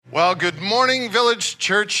Well, good morning, Village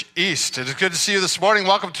Church East. It is good to see you this morning.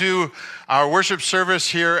 Welcome to our worship service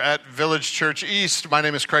here at Village Church East. My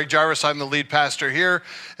name is Craig Jarvis. I'm the lead pastor here.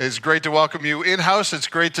 It's great to welcome you in-house. It's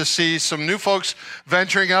great to see some new folks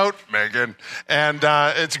venturing out, Megan. And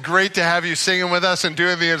it's great to have you singing with us and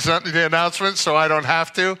doing the announcements so I don't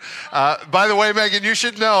have to. By the way, Megan, you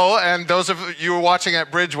should know, and those of you watching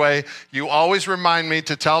at Bridgeway, you always remind me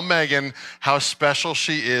to tell Megan how special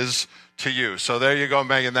she is to you. So there you go,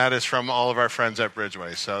 Megan. That is from all of our friends at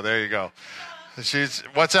Bridgeway. So there you go.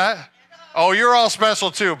 What's that? Oh, you're all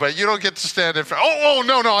special too, but you don't get to stand in front.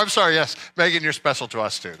 No, I'm sorry. Yes, Megan, you're special to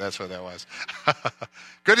us too. That's what that was.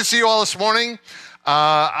 Good to see you all this morning.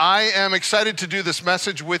 I am excited to do this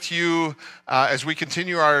message with you as we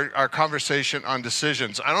continue our conversation on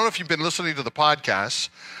decisions. I don't know if you've been listening to the podcasts,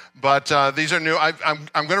 but these are new. I'm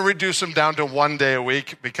going to reduce them down to 1 day a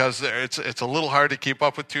week because it's a little hard to keep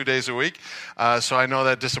up with 2 days a week. So I know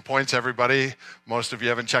that disappoints everybody. Most of you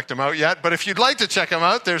haven't checked them out yet. But if you'd like to check them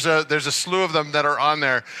out, there's a slew of them that are on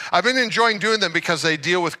there. I've been enjoying doing them because they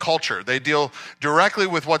deal with culture. They deal directly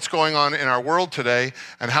with what's going on in our world today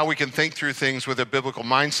and how we can think through things with a biblical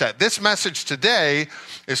mindset. This message today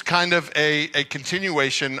is kind of a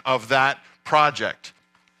continuation of that project.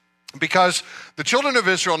 Because the children of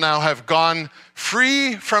Israel now have gone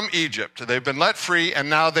free from Egypt. They've been let free, and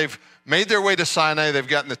now they've made their way to Sinai. They've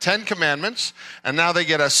gotten the 10 Commandments, and now they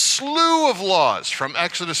get a slew of laws from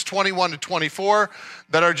Exodus 21 to 24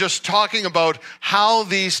 that are just talking about how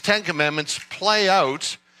these 10 Commandments play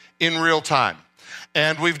out in real time.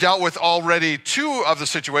 And we've dealt with already 2 of the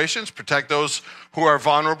situations, protect those who are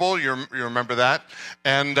vulnerable. You remember that.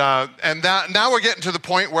 And now we're getting to the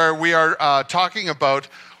point where we are talking about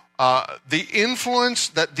the influence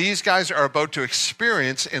that these guys are about to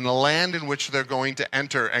experience in the land in which they're going to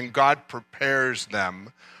enter, and God prepares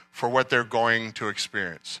them for what they're going to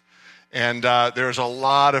experience. And there's a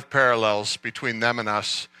lot of parallels between them and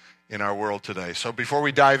us in our world today. So before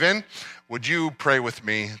we dive in, would you pray with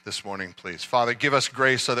me this morning, please? Father, give us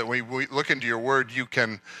grace so that when we look into your word, you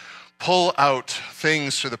can pull out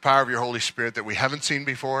things through the power of your Holy Spirit that we haven't seen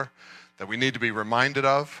before, that we need to be reminded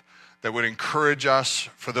of, that would encourage us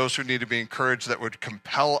for those who need to be encouraged, that would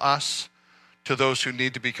compel us to those who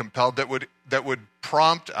need to be compelled, that would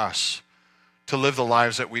prompt us to live the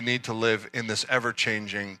lives that we need to live in this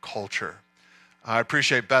ever-changing culture. I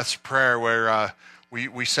appreciate Beth's prayer where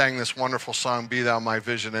we sang this wonderful song, Be Thou My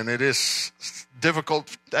Vision, and it is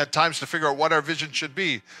difficult at times to figure out what our vision should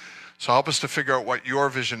be. So help us to figure out what your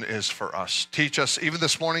vision is for us. Teach us, even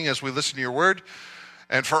this morning as we listen to your word,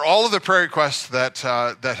 and for all of the prayer requests that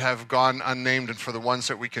have gone unnamed, and for the ones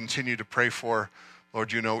that we continue to pray for,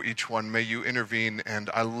 Lord, you know each one. May you intervene. And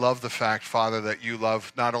I love the fact, Father, that you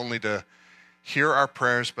love not only to hear our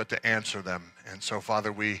prayers, but to answer them. And so,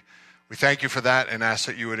 Father, we thank you for that and ask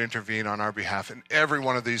that you would intervene on our behalf in every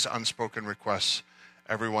one of these unspoken requests,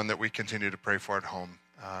 every one that we continue to pray for at home.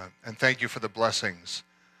 And thank you for the blessings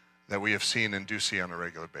that we have seen and do see on a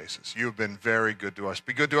regular basis. You have been very good to us.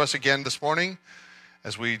 Be good to us again this morning,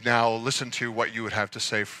 as we now listen to what you would have to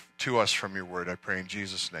say to us from your word. I pray in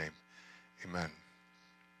Jesus' name, amen.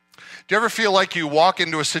 Do you ever feel like you walk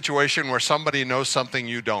into a situation where somebody knows something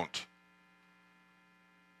you don't?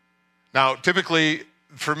 Now, typically,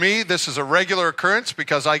 for me, this is a regular occurrence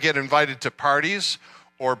because I get invited to parties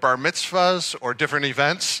or bar mitzvahs or different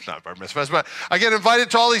events. Not bar mitzvahs, but I get invited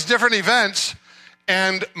to all these different events,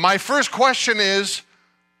 and my first question is,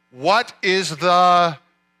 what is the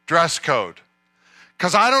dress code?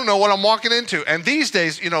 Because I don't know what I'm walking into. And these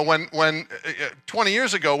days, when 20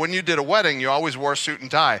 years ago, when you did a wedding, you always wore a suit and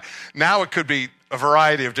tie. Now it could be a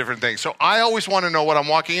variety of different things. So I always want to know what I'm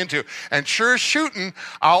walking into. And sure as shooting,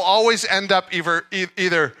 I'll always end up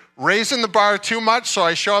either raising the bar too much, so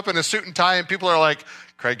I show up in a suit and tie, and people are like,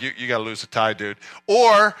 Craig, you got to lose a tie, dude.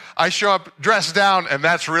 Or I show up dressed down, and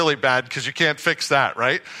that's really bad because you can't fix that,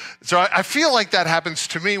 right? So I feel like that happens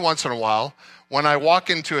to me once in a while when I walk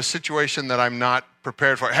into a situation that I'm not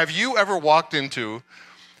prepared for. Have you ever walked into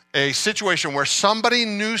a situation where somebody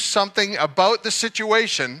knew something about the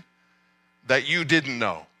situation that you didn't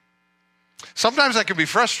know? Sometimes that can be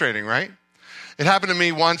frustrating, right? It happened to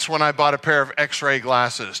me once when I bought a pair of X-ray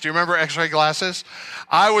glasses. Do you remember X-ray glasses?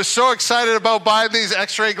 I was so excited about buying these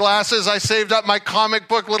X-ray glasses. I saved up my comic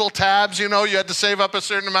book little tabs. You had to save up a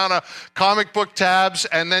certain amount of comic book tabs,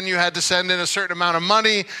 and then you had to send in a certain amount of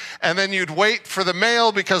money, and then you'd wait for the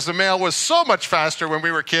mail because the mail was so much faster when we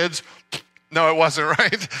were kids. No, it wasn't,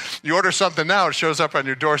 right? You order something now, it shows up on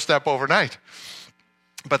your doorstep overnight.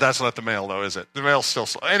 But that's not the mail, though, is it? The mail's still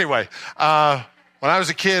slow. Anyway, When I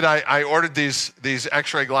was a kid, I ordered these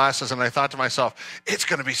X-ray glasses, and I thought to myself, it's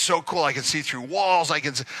going to be so cool. I can see through walls. I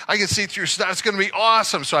can see through stuff. It's going to be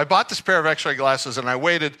awesome. So I bought this pair of X-ray glasses, and I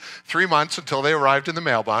waited 3 months until they arrived in the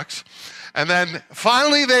mailbox. And then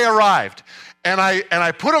finally they arrived. And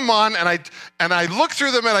I put them on, and I looked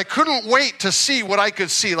through them, and I couldn't wait to see what I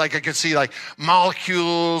could see. Like I could see like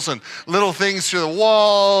molecules and little things through the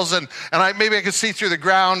walls, and maybe I could see through the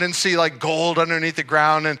ground and see like gold underneath the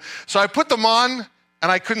ground. And so I put them on,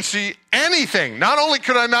 and I couldn't see anything. Not only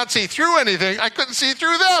could I not see through anything, I couldn't see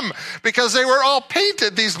through them because they were all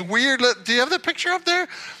painted. These weird, do you have the picture up there?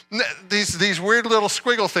 These weird little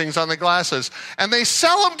squiggle things on the glasses. And they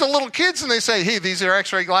sell them to little kids, and they say, hey, these are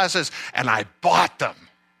X-ray glasses. And I bought them.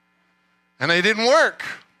 And they didn't work.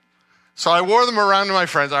 So I wore them around to my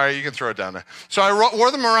friends. All right, you can throw it down there. So I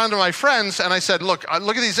wore them around to my friends, and I said, look at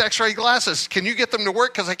these X-ray glasses. Can you get them to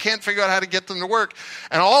work? Because I can't figure out how to get them to work.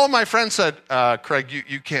 And all of my friends said, Craig,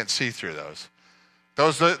 you can't see through those.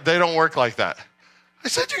 They don't work like that. I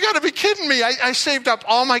said, you got to be kidding me. I saved up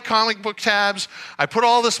all my comic book tabs. I put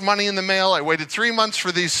all this money in the mail. I waited 3 months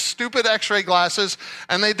for these stupid X-ray glasses,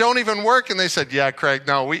 and they don't even work. And they said, yeah, Craig,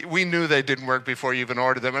 no, we knew they didn't work before you even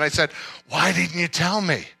ordered them. And I said, why didn't you tell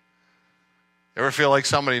me? Ever feel like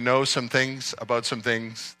somebody knows some things about some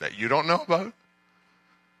things that you don't know about?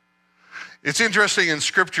 It's interesting in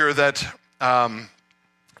Scripture that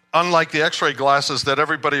unlike the X-ray glasses that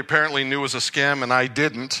everybody apparently knew was a scam and I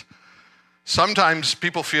didn't, sometimes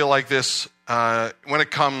people feel like this when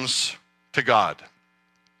it comes to God.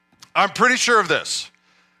 I'm pretty sure of this.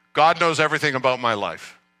 God knows everything about my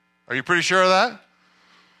life. Are you pretty sure of that?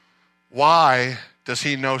 Why does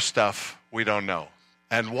he know stuff we don't know?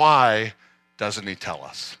 And why doesn't he tell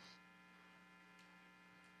us?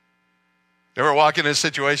 You ever walk in a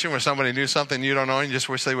situation where somebody knew something you don't know and you just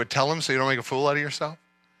wish they would tell them so you don't make a fool out of yourself?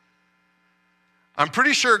 I'm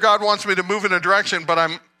pretty sure God wants me to move in a direction, but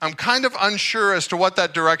I'm kind of unsure as to what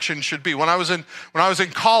that direction should be. When I was in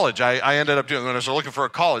college, I ended up doing, when I was looking for a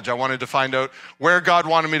college, I wanted to find out where God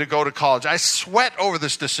wanted me to go to college. I sweat over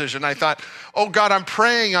this decision. I thought, oh God, I'm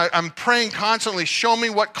praying constantly. Show me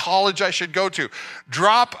what college I should go to.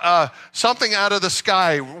 Drop something out of the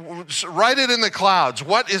sky. Write it in the clouds.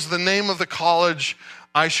 What is the name of the college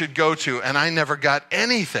I should go to? And I never got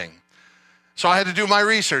anything. So I had to do my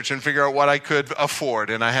research and figure out what I could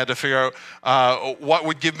afford, and I had to figure out what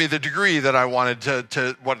would give me the degree that I wanted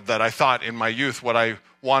that I thought in my youth what I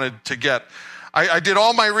wanted to get. I did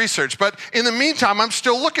all my research, but in the meantime, I'm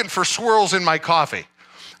still looking for swirls in my coffee.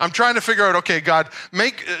 I'm trying to figure out, okay, God,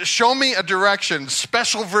 show me a direction,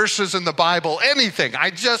 special verses in the Bible, anything.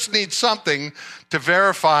 I just need something to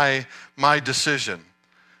verify my decision.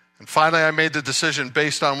 And finally, I made the decision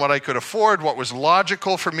based on what I could afford, what was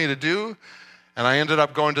logical for me to do. And I ended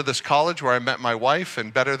up going to this college where I met my wife,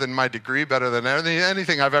 and better than my degree, better than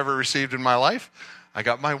anything I've ever received in my life, I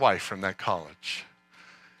got my wife from that college.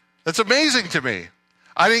 That's amazing to me.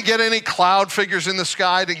 I didn't get any cloud figures in the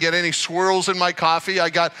sky. I didn't get any swirls in my coffee. I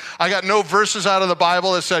got no verses out of the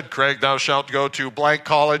Bible that said, Craig, thou shalt go to blank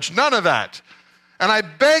college. None of that. And I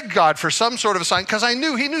begged God for some sort of a sign because I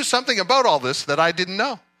knew he knew something about all this that I didn't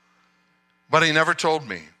know. But he never told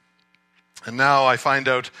me. And now I find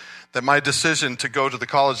out that my decision to go to the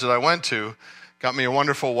college that I went to got me a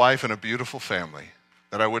wonderful wife and a beautiful family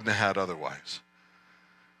that I wouldn't have had otherwise.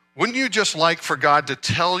 Wouldn't you just like for God to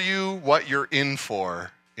tell you what you're in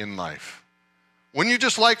for in life? Wouldn't you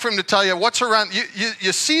just like for him to tell you what's around?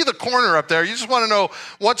 You see the corner up there. You just want to know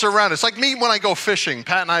what's around. It's like me when I go fishing.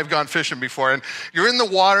 Pat and I have gone fishing before. And you're in the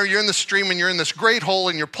water, you're in the stream, and you're in this great hole,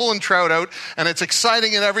 and you're pulling trout out, and it's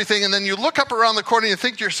exciting and everything. And then you look up around the corner, and you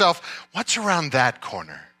think to yourself, what's around that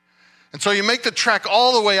corner? And so you make the trek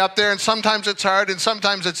all the way up there, and sometimes it's hard, and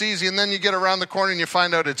sometimes it's easy, and then you get around the corner, and you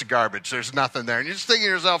find out it's garbage. There's nothing there. And you're just thinking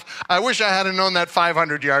to yourself, I wish I had known that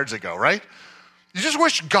 500 yards ago, right? You just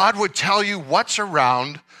wish God would tell you what's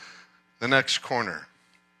around the next corner.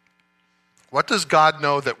 What does God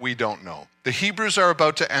know that we don't know? The Hebrews are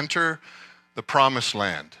about to enter the promised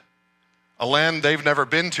land, a land they've never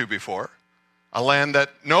been to before, a land that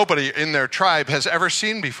nobody in their tribe has ever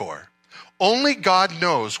seen before. Only God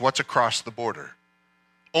knows what's across the border.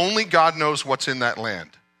 Only God knows what's in that land.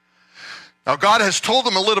 Now, God has told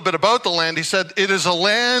them a little bit about the land. He said, it is a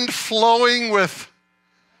land flowing with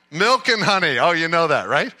milk and honey. Oh, you know that,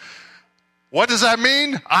 right? What does that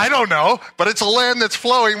mean? I don't know, but it's a land that's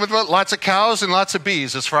flowing with lots of cows and lots of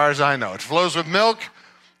bees, as far as I know. It flows with milk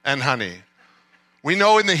and honey. We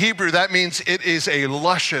know in the Hebrew that means it is a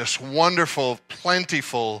luscious, wonderful,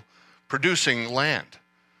 plentiful, producing land.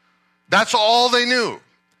 That's all they knew.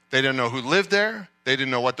 They didn't know who lived there. They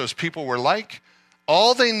didn't know what those people were like.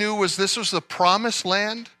 All they knew was this was the promised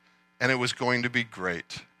land and it was going to be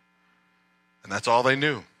great. And that's all they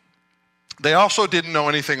knew. They also didn't know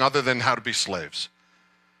anything other than how to be slaves.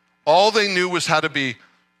 All they knew was how to be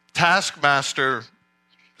taskmaster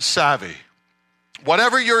savvy.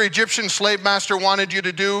 Whatever your Egyptian slave master wanted you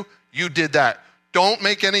to do, you did that. Don't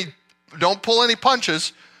pull any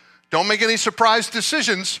punches. Don't make any surprise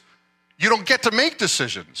decisions. You don't get to make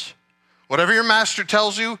decisions. Whatever your master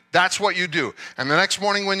tells you, that's what you do. And the next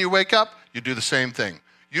morning when you wake up, you do the same thing.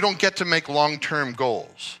 You don't get to make long-term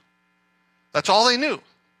goals. That's all they knew.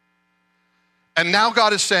 And now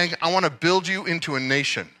God is saying, I want to build you into a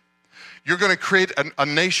nation. You're going to create a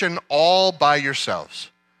nation all by yourselves.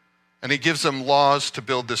 And he gives them laws to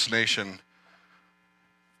build this nation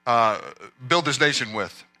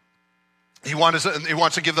with. He wants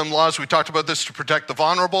to give them laws. We talked about this to protect the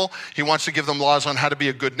vulnerable. He wants to give them laws on how to be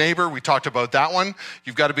a good neighbor. We talked about that one.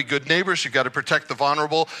 You've got to be good neighbors. You've got to protect the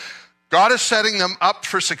vulnerable. God is setting them up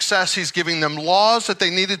for success. He's giving them laws that they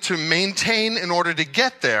needed to maintain in order to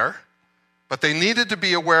get there. But they needed to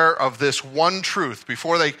be aware of this one truth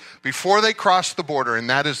before they crossed the border, and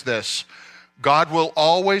that is this: God will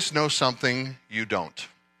always know something you don't.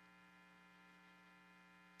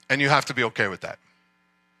 And you have to be okay with that.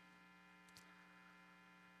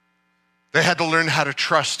 They had to learn how to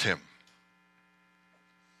trust him.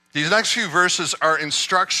 These next few verses are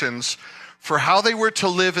instructions for how they were to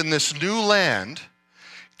live in this new land,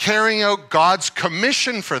 carrying out God's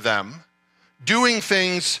commission for them, doing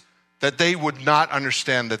things that they would not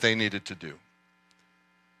understand that they needed to do.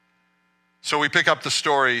 So we pick up the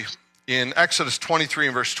story in Exodus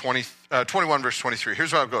 21, verse 23.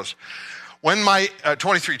 Here's how it goes. When my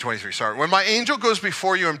angel goes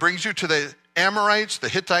before you and brings you to the Amorites, the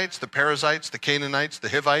Hittites, the Perizzites, the Canaanites, the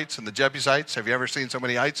Hivites, and the Jebusites. Have you ever seen so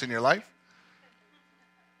many ites in your life?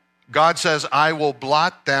 God says, I will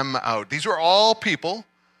blot them out. These were all people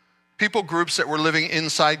groups that were living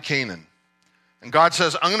inside Canaan. And God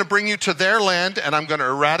says, I'm going to bring you to their land and I'm going to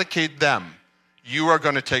eradicate them. You are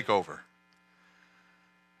going to take over.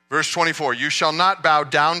 Verse 24, you shall not bow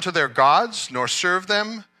down to their gods, nor serve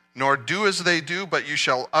them, nor do as they do, but you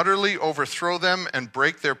shall utterly overthrow them and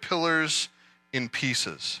break their pillars in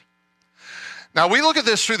pieces. Now we look at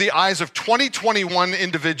this through the eyes of 2021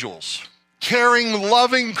 individuals, caring,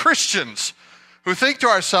 loving Christians who think to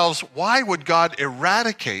ourselves, why would God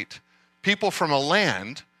eradicate people from a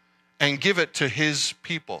land and give it to his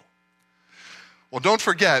people? Well, don't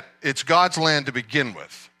forget, it's God's land to begin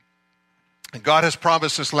with. And God has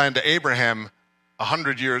promised this land to Abraham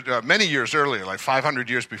many years earlier, like 500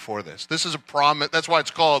 years before this. This is a promise. That's why it's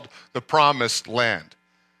called the Promised Land.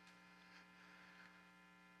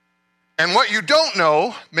 And what you don't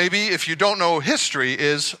know, maybe if you don't know history,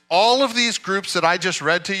 is all of these groups that I just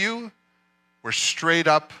read to you were straight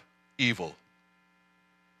up evil.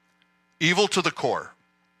 Evil to the core.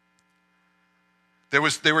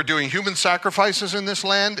 They were doing human sacrifices in this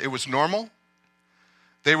land. It was normal.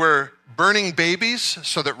 They were burning babies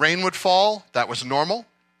so that rain would fall. That was normal.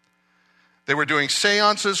 They were doing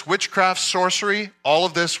seances, witchcraft, sorcery. All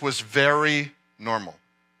of this was very normal.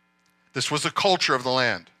 This was the culture of the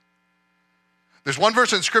land. There's one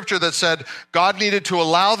verse in Scripture that said God needed to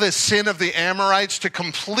allow this sin of the Amorites to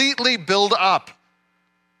completely build up,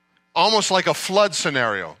 almost like a flood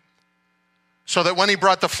scenario. So that when he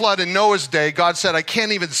brought the flood in Noah's day, God said, I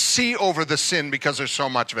can't even see over the sin because there's so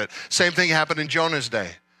much of it. Same thing happened in Jonah's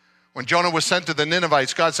day. When Jonah was sent to the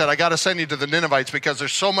Ninevites, God said, I got to send you to the Ninevites because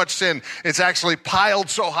there's so much sin. It's actually piled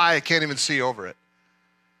so high I can't even see over it.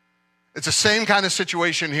 It's the same kind of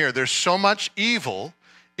situation here. There's so much evil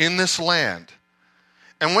in this land.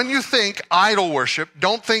 And when you think idol worship,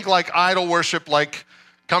 don't think like idol worship like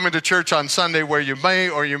coming to church on Sunday where you may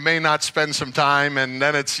or you may not spend some time and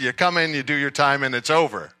then you come in, you do your time and it's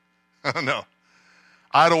over. No.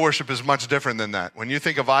 Idol worship is much different than that. When you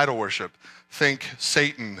think of idol worship, think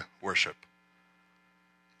Satan worship.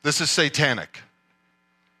 This is satanic.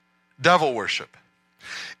 Devil worship.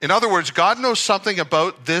 In other words, God knows something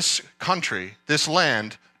about this country, this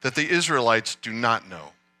land, that the Israelites do not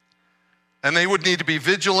know. And they would need to be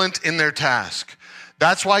vigilant in their task.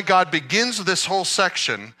 That's why God begins this whole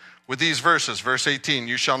section with these verses. Verse 18,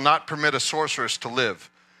 you shall not permit a sorceress to live.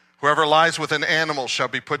 Whoever lies with an animal shall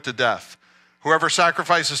be put to death. Whoever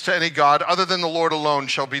sacrifices to any god other than the Lord alone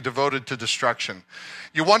shall be devoted to destruction.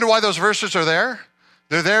 You wonder why those verses are there?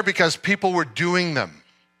 They're there because people were doing them.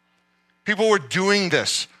 People were doing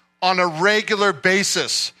this on a regular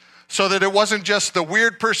basis so that it wasn't just the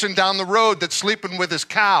weird person down the road that's sleeping with his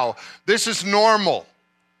cow. This is normal.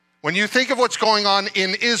 When you think of what's going on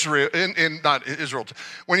in Israel, not Israel,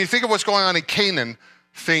 when you think of what's going on in Canaan,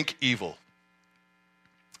 think evil.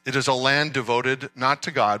 It is a land devoted not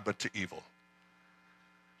to God, but to evil.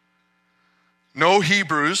 No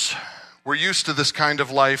Hebrews were used to this kind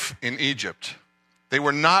of life in Egypt. They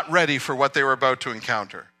were not ready for what they were about to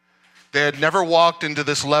encounter. They had never walked into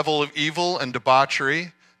this level of evil and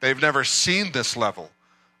debauchery. They've never seen this level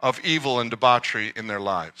of evil and debauchery in their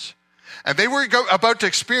lives. And they were about to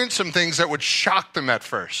experience some things that would shock them at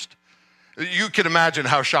first. You can imagine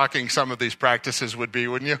how shocking some of these practices would be,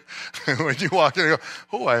 wouldn't you? When you walk in and go,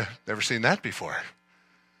 oh, I've never seen that before.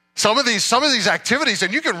 Some of these activities,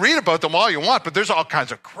 and you can read about them all you want, but there's all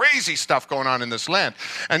kinds of crazy stuff going on in this land.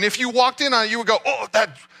 And if you walked in on it, you would go, oh,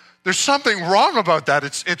 there's something wrong about that.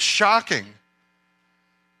 It's shocking.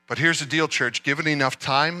 But here's the deal, church. Given enough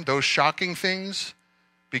time, those shocking things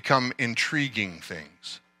become intriguing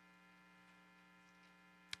things.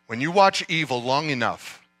 When you watch evil long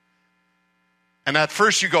enough, and at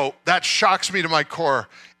first you go, that shocks me to my core.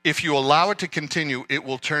 If you allow it to continue, it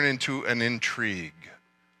will turn into an intrigue.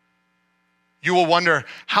 You will wonder,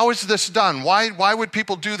 how is this done? Why would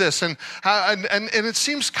people do this? And it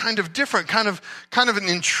seems kind of different, kind of an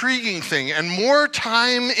intriguing thing. And more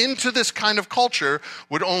time into this kind of culture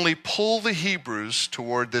would only pull the Hebrews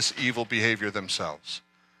toward this evil behavior themselves.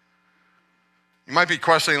 You might be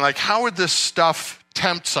questioning, like, how would this stuff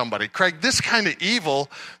tempt somebody? Craig, this kind of evil,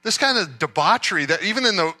 this kind of debauchery, that even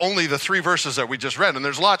in only the 3 verses that we just read, and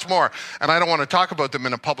there's lots more, and I don't want to talk about them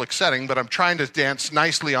in a public setting, but I'm trying to dance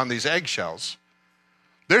nicely on these eggshells.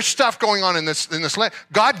 There's stuff going on in this land.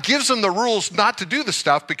 God gives them the rules not to do the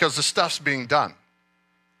stuff because the stuff's being done.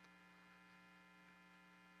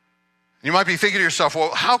 You might be thinking to yourself,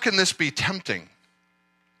 well, how can this be tempting?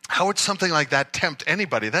 How would something like that tempt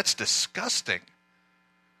anybody? That's disgusting.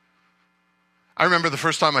 I remember the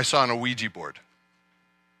first time I saw an Ouija board.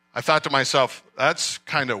 I thought to myself, that's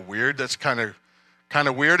kind of weird. That's kind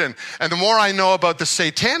of weird. And the more I know about the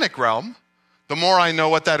satanic realm, the more I know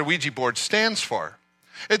what that Ouija board stands for.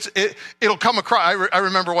 It'll come across. I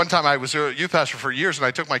remember one time I was a youth pastor for years, and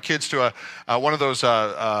I took my kids to one of those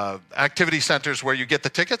activity centers where you get the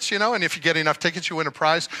tickets, and if you get enough tickets, you win a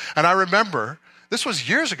prize. And I remember, this was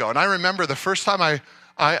years ago, and I remember the first time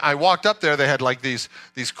I walked up there, they had like these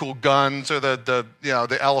cool guns, or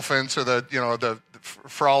the elephants, or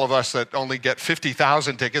for all of us that only get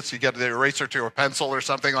 50,000 tickets, you get the eraser to a pencil or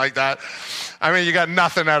something like that. I mean, you got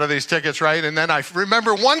nothing out of these tickets, right? And then I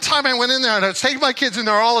remember one time I went in there, and I was taking my kids in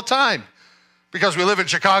there all the time because we live in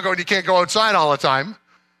Chicago and you can't go outside all the time.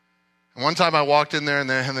 And one time I walked in there, and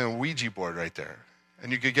they had a Ouija board right there,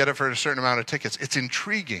 and you could get it for a certain amount of tickets. It's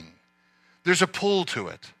intriguing. There's a pull to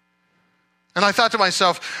it. And I thought to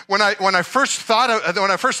myself, when I first thought of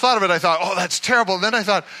it, I thought, oh, that's terrible. And then I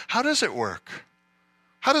thought, how does it work?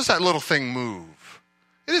 How does that little thing move?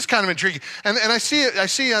 It is kind of intriguing. And I see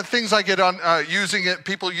things like it on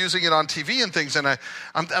people using it on TV and things. And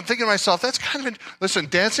I'm thinking to myself, that's kind of listen.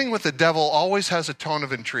 Dancing with the devil always has a tone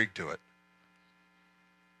of intrigue to it.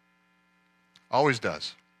 Always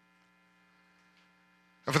does.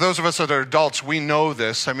 And for those of us that are adults, we know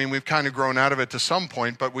this. I mean, we've kind of grown out of it to some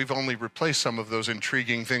point, but we've only replaced some of those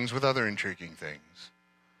intriguing things with other intriguing things.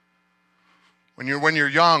 When you're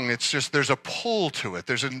young, it's just there's a pull to it.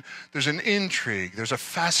 There's an intrigue. There's a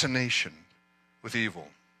fascination with evil.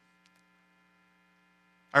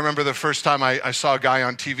 I remember the first time I saw a guy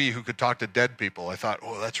on TV who could talk to dead people. I thought,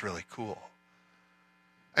 oh, that's really cool.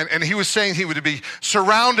 And he was saying he would be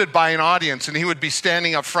surrounded by an audience, and he would be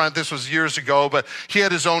standing up front. This was years ago, but he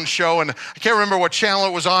had his own show, and I can't remember what channel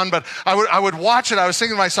it was on, but I would watch it. I was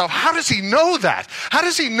thinking to myself, how does he know that? How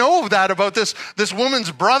does he know that about this woman's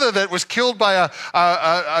brother that was killed by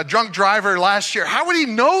a drunk driver last year? How would he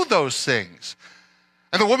know those things?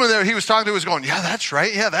 And the woman that he was talking to was going, yeah, that's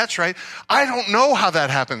right. Yeah, that's right. I don't know how that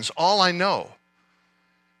happens. All I know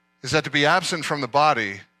is that to be absent from the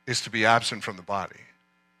body is to be absent from the body.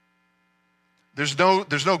 There's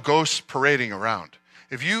no ghosts parading around.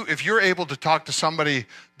 If you're able to talk to somebody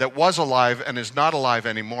that was alive and is not alive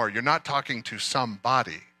anymore, you're not talking to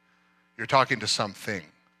somebody. You're talking to something.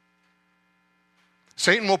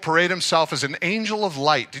 Satan will parade himself as an angel of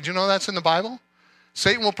light. Did you know that's in the Bible?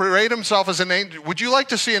 Satan will parade himself as an angel. Would you like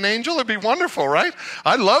to see an angel? It'd be wonderful, right?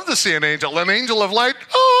 I'd love to see an angel of light.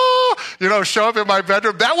 Show up in my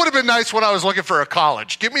bedroom. That would have been nice when I was looking for a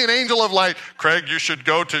college. Give me an angel of light. Craig, you should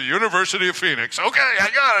go to University of Phoenix. Okay, I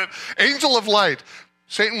got it. Angel of light.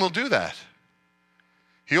 Satan will do that.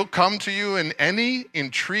 He'll come to you in any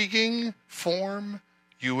intriguing form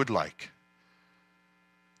you would like.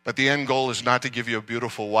 But the end goal is not to give you a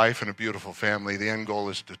beautiful wife and a beautiful family. The end goal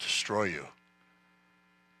is to destroy you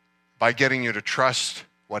by getting you to trust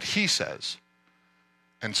what he says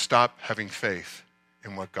and stop having faith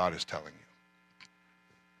in what God is telling you.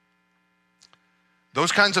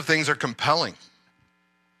 Those kinds of things are compelling.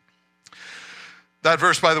 That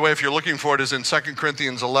verse, by the way, if you're looking for it, is in 2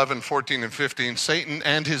 Corinthians 11, 14, and 15. Satan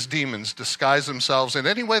and his demons disguise themselves in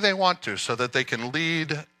any way they want to so that they can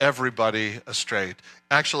lead everybody astray.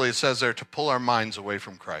 Actually, it says there to pull our minds away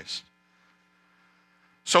from Christ.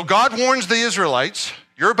 So God warns the Israelites,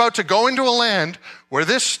 you're about to go into a land where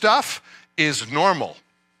this stuff is normal.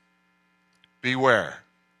 Beware.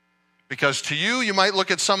 Because to you, you might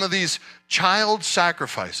look at some of these child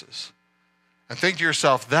sacrifices and think to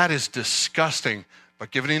yourself, that is disgusting, but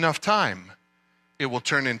given enough time, it will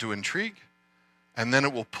turn into intrigue, and then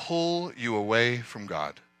it will pull you away from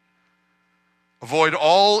God. Avoid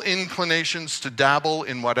all inclinations to dabble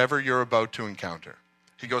in whatever you're about to encounter.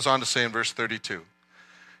 He goes on to say in verse 32,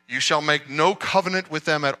 you shall make no covenant with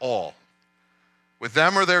them at all. With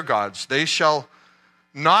them or their gods, they shall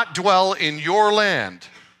not dwell in your land,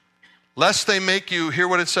 lest they make you, hear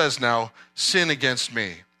what it says now, sin against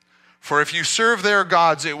me. For if you serve their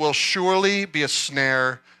gods, it will surely be a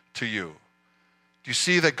snare to you. Do you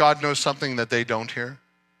see that God knows something that they don't hear?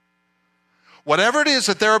 Whatever it is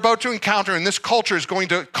that they're about to encounter in this culture is going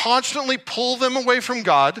to constantly pull them away from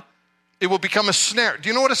God. It will become a snare. Do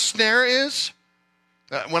you know what a snare is?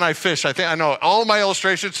 When I fish, I know all of my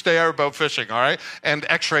illustrations today are about fishing, all right? And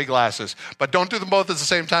x-ray glasses. But don't do them both at the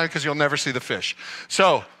same time because you'll never see the fish.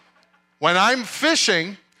 So when I'm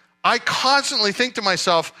fishing, I constantly think to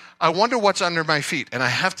myself, I wonder what's under my feet. And I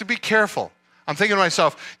have to be careful. I'm thinking to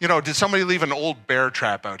myself, did somebody leave an old bear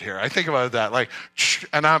trap out here? I think about that.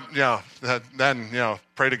 And I'm, then,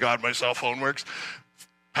 pray to God my cell phone works.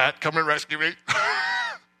 Pat, come and rescue me.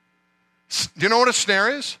 Do you know what a snare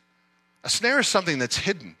is? A snare is something that's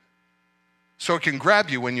hidden. So it can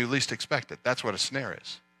grab you when you least expect it. That's what a snare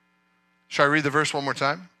is. Shall I read the verse one more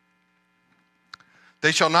time?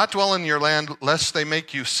 They shall not dwell in your land, lest they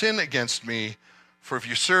make you sin against me. For if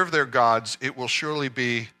you serve their gods, it will surely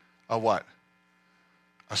be a what?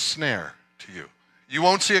 A snare to you. You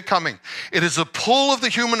won't see it coming. It is a pull of the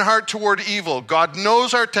human heart toward evil. God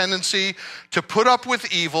knows our tendency to put up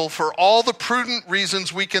with evil for all the prudent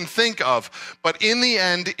reasons we can think of. But in the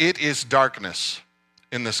end, it is darkness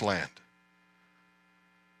in this land.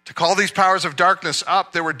 To call these powers of darkness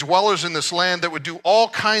up, there were dwellers in this land that would do all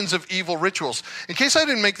kinds of evil rituals. In case I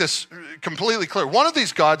didn't make this completely clear, one of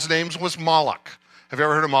these gods' names was Moloch. Have you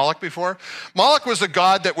ever heard of Moloch before? Moloch was a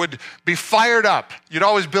god that would be fired up. You'd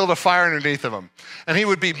always build a fire underneath of him. And he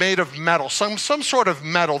would be made of metal, some sort of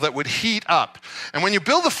metal that would heat up. And when you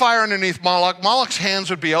build the fire underneath Moloch, Moloch's hands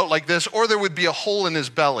would be out like this, or there would be a hole in his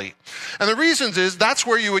belly. And the reason is that's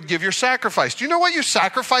where you would give your sacrifice. Do you know what you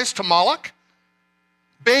sacrifice to Moloch?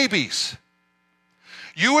 Babies.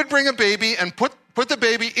 You would bring a baby and put the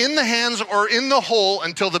baby in the hands or in the hole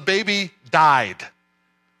until the baby died.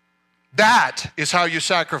 That is how you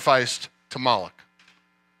sacrificed to Moloch.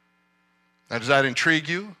 Now, does that intrigue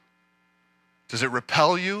you? Does it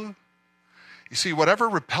repel you? You see, whatever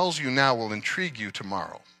repels you now will intrigue you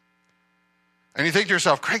tomorrow. And you think to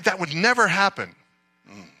yourself, Craig, that would never happen.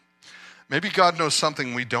 Maybe God knows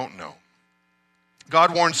something we don't know.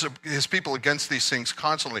 God warns his people against these things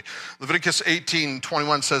constantly. Leviticus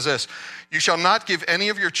 18:21 says this, you shall not give any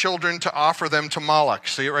of your children to offer them to Moloch.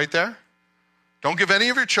 See it right there? Don't give any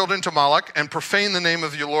of your children to Moloch and profane the name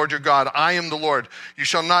of your Lord your God. I am the Lord. You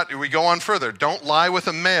shall not, we go on further. Don't lie with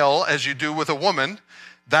a male as you do with a woman.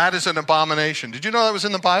 That is an abomination. Did you know that was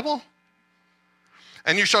in the Bible?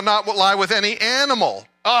 And you shall not lie with any animal.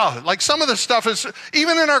 Like some of the stuff is,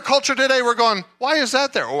 even in our culture today, we're going, why is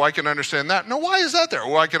that there? Oh, I can understand that. No, why is that there?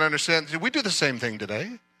 Oh, I can understand. We do the same thing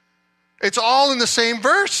today. It's all in the same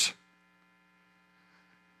verse.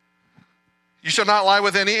 You shall not lie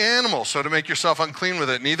with any animal, so to make yourself unclean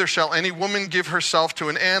with it. Neither shall any woman give herself to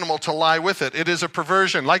an animal to lie with it. It is a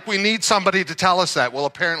perversion. Like we need somebody to tell us that. Well,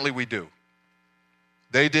 apparently we do.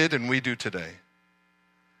 They did and we do today.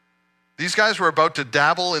 These guys were about to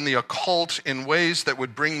dabble in the occult in ways that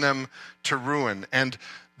would bring them to ruin. And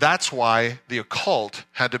that's why the occult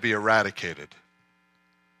had to be eradicated.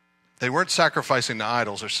 They weren't sacrificing to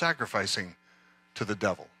idols, they're sacrificing to the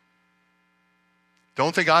devil.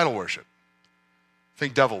 Don't think idol worship.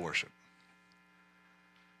 Think devil worship.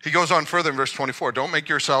 He goes on further in verse 24. Don't make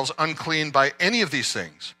yourselves unclean by any of these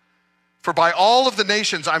things. For by all of the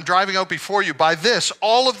nations I'm driving out before you, by this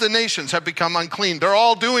all of the nations have become unclean. They're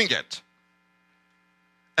all doing it.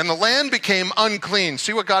 and the land became unclean.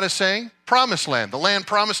 See what God is saying? Promised land. The land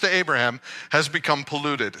promised to Abraham has become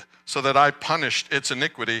polluted, so that I punished its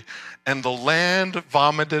iniquity, and the land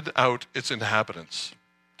vomited out its inhabitants.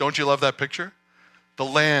 Don't you love that picture? The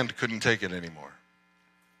land couldn't take it anymore.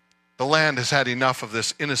 The land has had enough of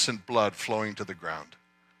this innocent blood flowing to the ground.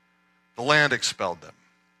 The land expelled them.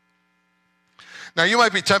 Now, you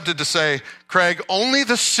might be tempted to say, Craig, only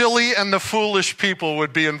the silly and the foolish people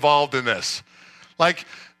would be involved in this. Like,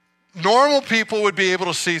 normal people would be able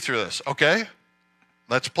to see through this. Okay,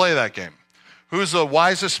 let's play that game. Who's the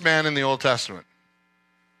wisest man in the Old Testament?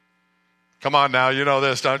 Come on now, you know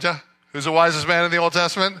this, don't you? Who's the wisest man in the Old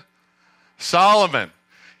Testament? Solomon.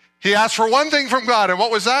 He asked for one thing from God, and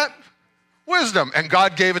what was that? Wisdom, and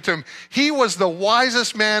God gave it to him. He was the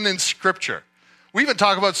wisest man in Scripture. We even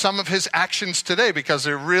talk about some of his actions today because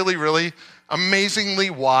they're really, really amazingly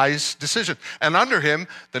wise decisions. And under him,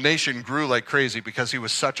 the nation grew like crazy because he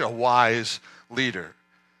was such a wise leader.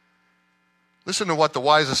 Listen to what the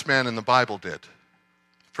wisest man in the Bible did.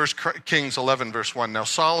 1 Kings 11, verse 1. Now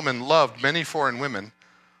Solomon loved many foreign women,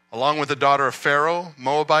 along with the daughter of Pharaoh,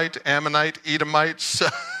 Moabite, Ammonite, Edomite,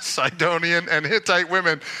 Sidonian, and Hittite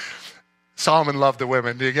women. Solomon loved the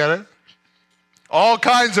women. Do you get it? All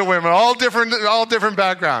kinds of women, all different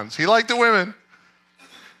backgrounds. He liked the women.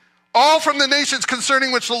 All from the nations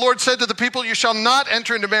concerning which the Lord said to the people, you shall not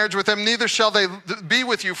enter into marriage with them, neither shall they be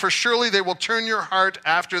with you, for surely they will turn your heart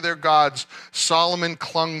after their gods. Solomon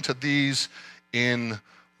clung to these in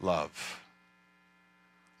love.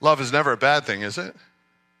 Love is never a bad thing, is it?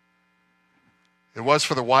 It was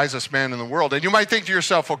for the wisest man in the world. And you might think to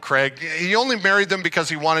yourself, well, Craig, he only married them because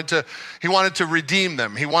he wanted to redeem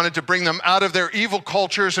them. He wanted to bring them out of their evil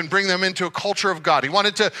cultures and bring them into a culture of God. He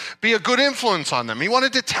wanted to be a good influence on them. He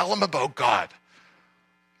wanted to tell them about God.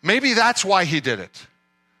 Maybe that's why he did it.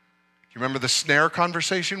 You remember the snare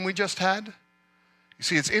conversation we just had? You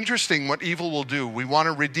see, it's interesting what evil will do. We want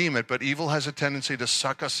to redeem it, but evil has a tendency to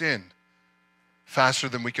suck us in faster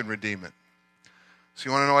than we can redeem it. So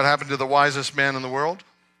you want to know what happened to the wisest man in the world?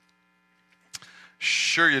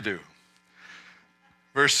 Sure you do.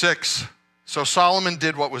 Verse 6, so Solomon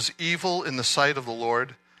did what was evil in the sight of the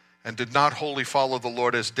Lord and did not wholly follow the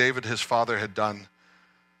Lord as David his father had done.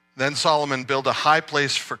 Then Solomon built a high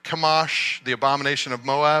place for Chemosh, the abomination of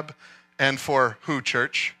Moab, and for who,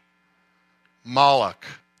 church? Moloch,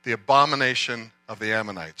 the abomination of the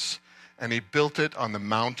Ammonites. And he built it on the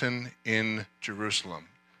mountain in Jerusalem.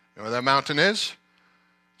 You know where that mountain is?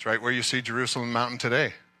 It's right where you see Jerusalem Mountain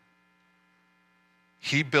today.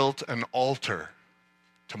 He built an altar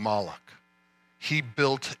to Moloch. He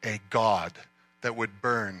built a god that would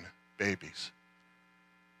burn babies.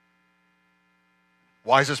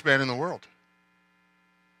 Wisest man in the world.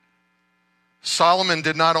 Solomon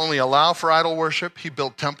did not only allow for idol worship, he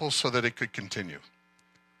built temples so that it could continue.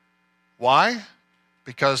 Why?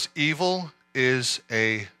 Because evil is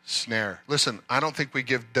a snare. Listen, I don't think we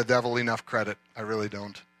give the devil enough credit. I really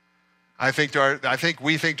don't. I think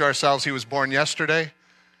we think to ourselves he was born yesterday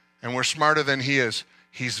and we're smarter than he is.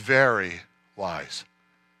 He's very wise.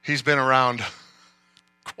 He's been around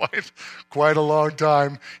quite a long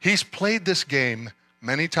time. He's played this game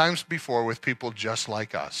many times before with people just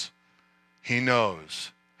like us. He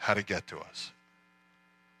knows how to get to us.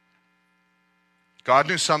 God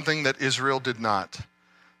knew something that Israel did not.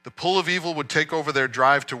 The pull of evil would take over their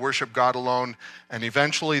drive to worship God alone, and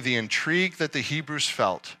eventually the intrigue that the Hebrews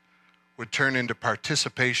felt would turn into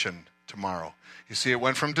participation tomorrow. You see, it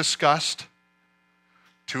went from disgust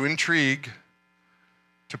to intrigue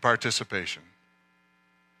to participation.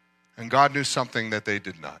 And God knew something that they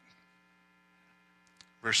did not.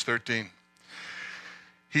 Verse 13.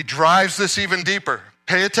 He drives this even deeper.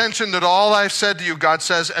 Pay attention to all I've said to you, God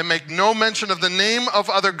says, and make no mention of the name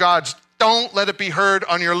of other gods. Don't let it be heard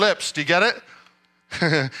on your lips. Do you get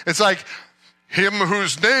it? It's like, him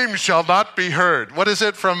whose name shall not be heard. What is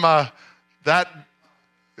it from that?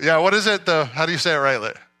 Yeah, what is it? How do you say it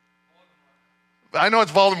right? I know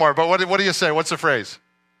it's Voldemort, but what do you say? What's the phrase?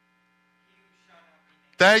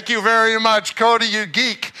 Thank you very much, Cody, you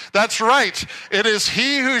geek. That's right. It is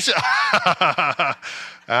he who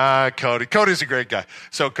Cody. Cody's a great guy.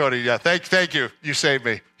 So Cody, yeah, thank you. You saved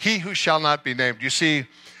me. He who shall not be named. You see,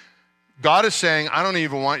 God is saying, I don't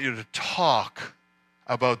even want you to talk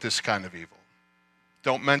about this kind of evil.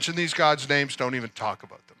 Don't mention these gods' names. Don't even talk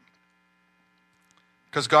about them.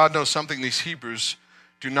 Because God knows something these Hebrews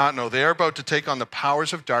do not know. They are about to take on the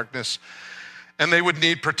powers of darkness, and they would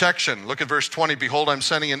need protection. Look at verse 20. Behold, I'm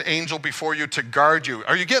sending an angel before you to guard you.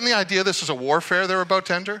 Are you getting the idea this is a warfare they're about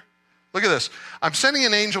to enter? Look at this. I'm sending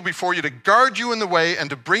an angel before you to guard you in the way and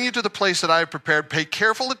to bring you to the place that I have prepared. Pay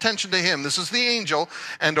careful attention to him. This is the angel,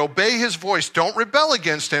 and obey his voice. Don't rebel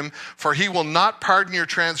against him, for he will not pardon your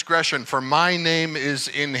transgression, for my name is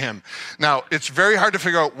in him. Now, it's very hard to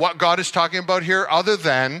figure out what God is talking about here, other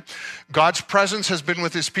than God's presence has been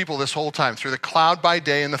with his people this whole time, through the cloud by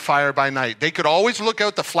day and the fire by night. They could always look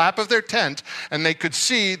out the flap of their tent, and they could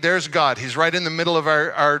see there's God. He's right in the middle of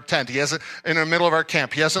our tent. He hasn't, in the middle of our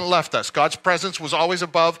camp. He hasn't left us. God's presence was always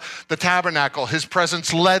above the tabernacle. His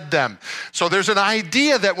presence led them. So there's an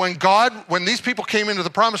idea that when these people came into the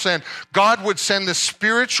promised land, God would send a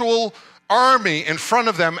spiritual army in front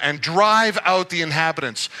of them and drive out the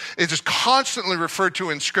inhabitants. It is constantly referred to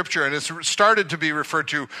in Scripture, and it's started to be referred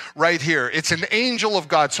to right here. It's an angel of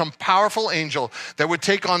God, some powerful angel that would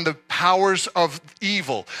take on the powers of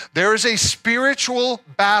evil. There is a spiritual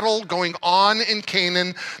battle going on in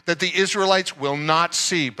Canaan that the Israelites will not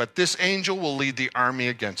see, but this angel will lead the army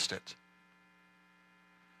against it.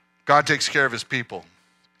 God takes care of his people.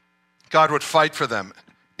 God would fight for them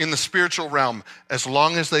in the spiritual realm as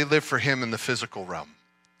long as they live for him in the physical realm.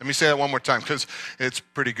 Let me say that one more time because it's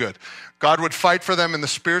pretty good. God would fight for them in the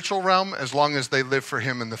spiritual realm as long as they live for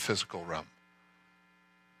him in the physical realm.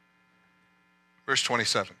 Verse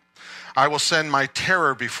 27. I will send my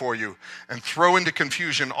terror before you and throw into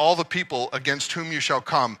confusion all the people against whom you shall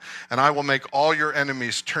come, and I will make all your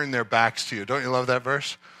enemies turn their backs to you. Don't you love that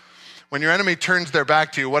verse? When your enemy turns their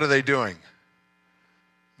back to you, what are they doing?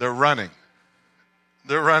 They're running.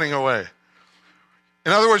 They're running away.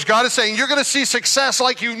 In other words, God is saying, you're going to see success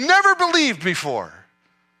like you never believed before.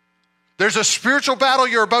 There's a spiritual battle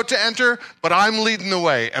you're about to enter, but I'm leading the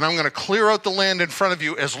way, and I'm going to clear out the land in front of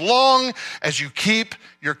you as long as you keep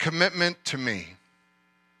your commitment to me.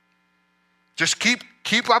 Just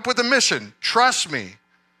keep up with the mission. Trust me.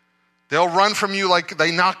 They'll run from you like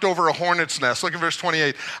they knocked over a hornet's nest. Look at verse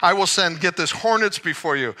 28. I will send, get this, hornets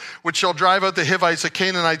before you, which shall drive out the Hivites, the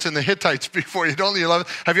Canaanites, and the Hittites before you. Don't you love it?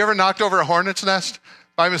 Have you ever knocked over a hornet's nest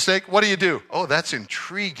by mistake? What do? Oh, that's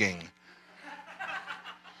intriguing.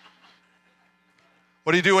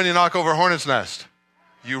 What do you do when you knock over a hornet's nest?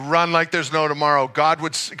 You run like there's no tomorrow.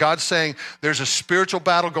 God's saying there's a spiritual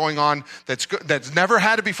battle going on that's never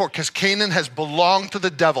had it before, because Canaan has belonged to the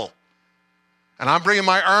devil. And I'm bringing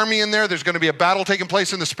my army in there. There's going to be a battle taking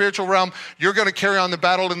place in the spiritual realm. You're going to carry on the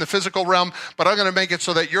battle in the physical realm, but I'm going to make it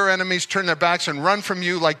so that your enemies turn their backs and run from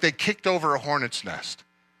you like they kicked over a hornet's nest.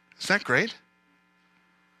 Isn't that great?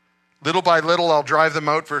 Little by little, I'll drive them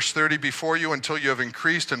out, verse 30, before you until you have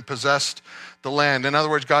increased and possessed the land. In other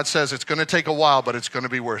words, God says it's going to take a while, but it's going to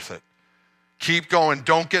be worth it. Keep going.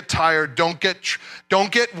 Don't get tired. Don't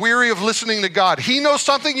get weary of listening to God. He knows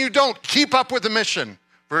something you don't. Keep up with the mission.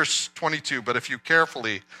 Verse 22, but if you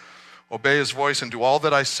carefully obey his voice and do all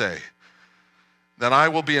that I say, then I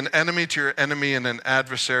will be an enemy to your enemy and an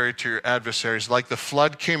adversary to your adversaries. Like the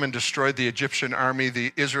flood came and destroyed the Egyptian army,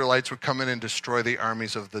 the Israelites would come in and destroy the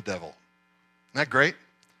armies of the devil. Isn't that great?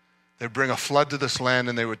 They'd bring a flood to this land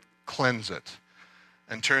and they would cleanse it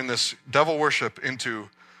and turn this devil worship into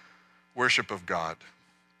worship of God.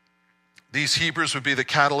 These Hebrews would be the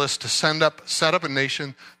catalyst to set up a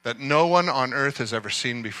nation that no one on earth has ever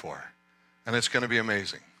seen before. And it's going to be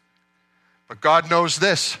amazing. But God knows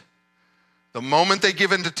this. The moment they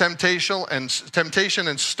give in to temptation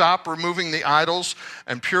and stop removing the idols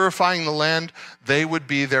and purifying the land, they would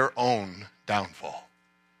be their own downfall.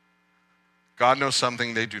 God knows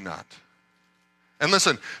something they do not. And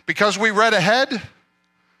listen, because we read ahead,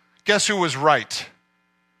 guess who was right?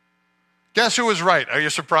 Guess who was right? Are you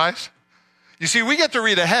surprised? You see, we get to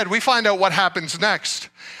read ahead. We find out what happens next.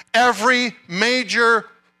 Every major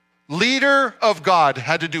leader of God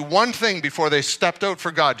had to do one thing before they stepped out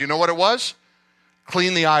for God. Do you know what it was?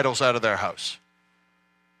 Clean the idols out of their house.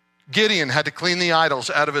 Gideon had to clean the idols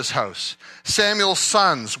out of his house. Samuel's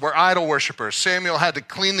sons were idol worshipers. Samuel had to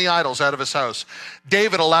clean the idols out of his house.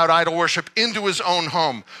 David allowed idol worship into his own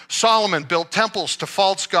home. Solomon built temples to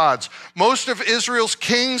false gods. Most of Israel's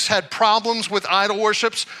kings had problems with idol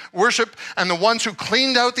worship, and the ones who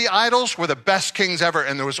cleaned out the idols were the best kings ever,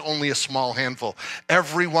 and there was only a small handful.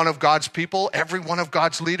 Every one of God's people, every one of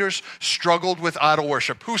God's leaders struggled with idol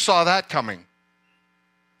worship. Who saw that coming?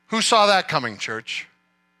 Who saw that coming, church?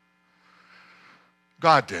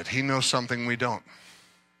 God did. He knows something we don't.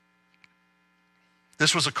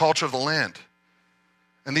 This was a culture of the land.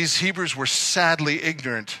 And these Hebrews were sadly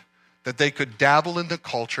ignorant that they could dabble in the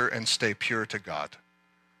culture and stay pure to God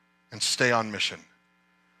and stay on mission.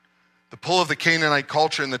 The pull of the Canaanite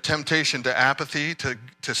culture and the temptation to apathy,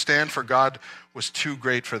 to stand for God, was too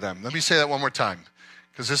great for them. Let me say that one more time,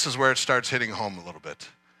 because this is where it starts hitting home a little bit.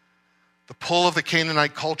 The pull of the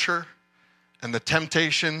Canaanite culture and the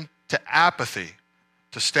temptation to apathy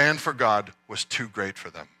to stand for God was too great for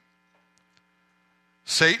them.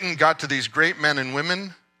 Satan got to these great men and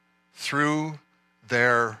women through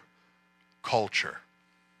their culture.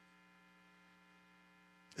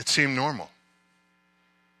 It seemed normal.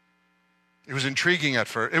 It was intriguing at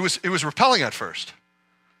first. It was repelling at first.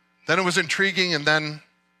 Then it was intriguing, and then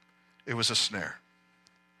it was a snare.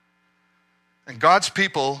 And God's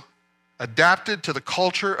people adapted to the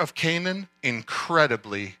culture of Canaan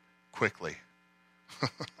incredibly quickly.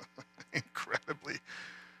 Incredibly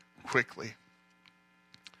quickly.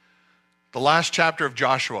 The last chapter of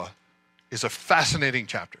Joshua is a fascinating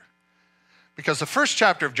chapter. Because the first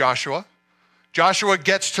chapter of Joshua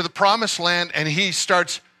gets to the promised land and he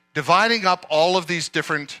starts dividing up all of these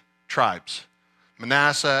different tribes.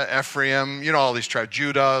 Manasseh, Ephraim, all these tribes,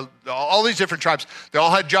 Judah, all these different tribes. They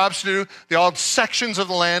all had jobs to do. They all had sections of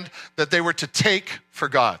the land that they were to take for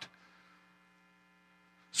God.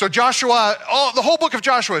 So Joshua, the whole book of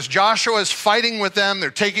Joshua is fighting with them.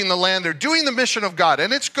 They're taking the land. They're doing the mission of God.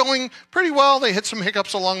 And it's going pretty well. They hit some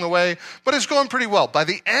hiccups along the way, but it's going pretty well. By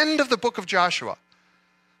the end of the book of Joshua,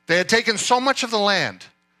 they had taken so much of the land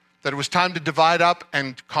that it was time to divide up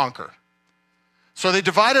and conquer. So they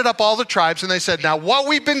divided up all the tribes and they said, now what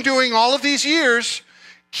we've been doing all of these years,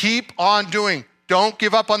 keep on doing. Don't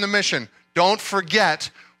give up on the mission. Don't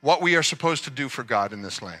forget what we are supposed to do for God in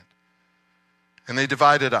this land. And they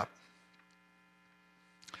divided up.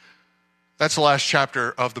 That's the last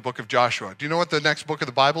chapter of the book of Joshua. Do you know what the next book of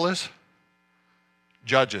the Bible is?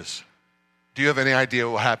 Judges. Do you have any idea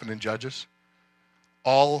what happened in Judges?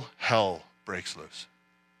 All hell breaks loose.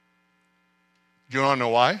 Do you want to know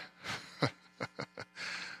why?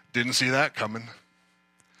 Didn't see that coming.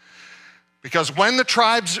 Because when the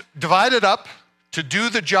tribes divided up to do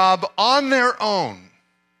the job on their own,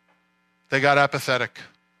 they got apathetic.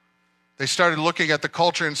 They started looking at the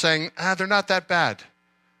culture and saying, they're not that bad.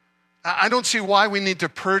 I don't see why we need to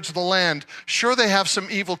purge the land. Sure, they have some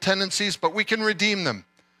evil tendencies, but we can redeem them.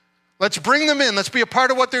 Let's bring them in. Let's be a part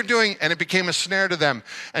of what they're doing. And it became a snare to them.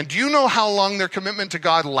 And do you know how long their commitment to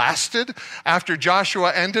God lasted after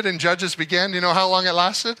Joshua ended and Judges began? Do you know how long it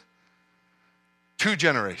lasted? 2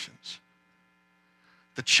 generations.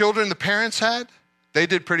 The children the parents had, they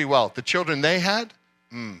did pretty well. The children they had,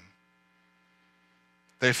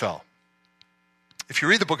 they fell. If you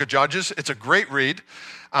read the book of Judges, it's a great read.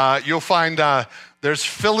 You'll find there's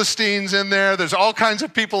Philistines in there. There's all kinds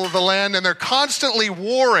of people of the land, and they're constantly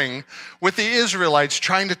warring with the Israelites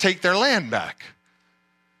trying to take their land back.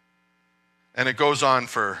 And it goes on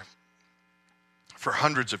for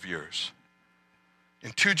hundreds of years.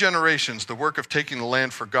 In 2 generations, the work of taking the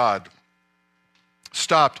land for God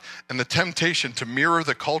stopped, and the temptation to mirror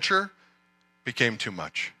the culture became too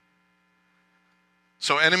much.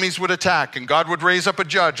 So enemies would attack, and God would raise up a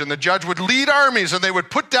judge, and the judge would lead armies, and they would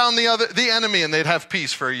put down the enemy, and they'd have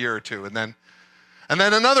peace for a year or two. And then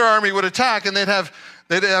another army would attack, and they'd have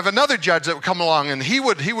another judge that would come along, and he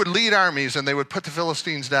would lead armies, and they would put the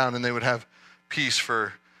Philistines down, and they would have peace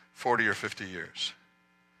for 40 or 50 years.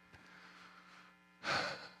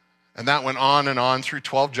 And that went on and on through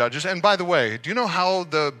 12 judges. And by the way, do you know how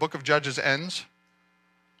the book of Judges ends?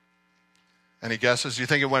 Any guesses? Do you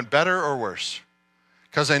think it went better or worse?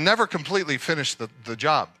 Because they never completely finished the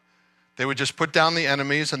job. They would just put down the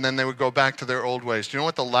enemies and then they would go back to their old ways. Do you know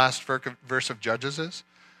what the last verse of Judges is?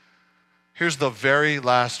 Here's the very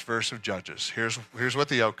last verse of Judges. Here's what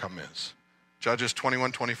the outcome is. Judges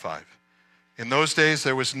 21:25. In those days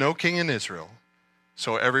there was no king in Israel,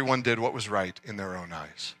 so everyone did what was right in their own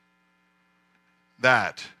eyes.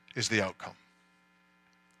 That is the outcome.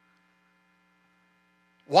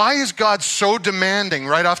 Why is God so demanding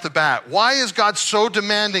right off the bat? Why is God so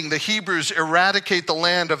demanding the Hebrews eradicate the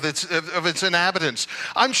land of its inhabitants?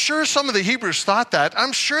 I'm sure some of the Hebrews thought that.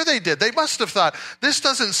 I'm sure they did. They must have thought, this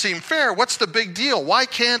doesn't seem fair. What's the big deal? Why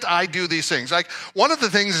can't I do these things? Like, one of the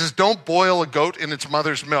things is don't boil a goat in its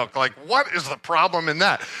mother's milk. Like, what is the problem in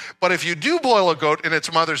that? But if you do boil a goat in its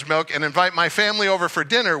mother's milk and invite my family over for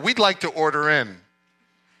dinner, we'd like to order in.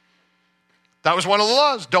 That was one of the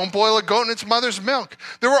laws. Don't boil a goat in its mother's milk.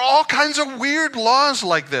 There were all kinds of weird laws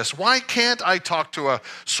like this. Why can't I talk to a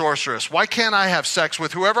sorceress? Why can't I have sex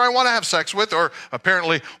with whoever I want to have sex with, or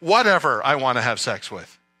apparently whatever I want to have sex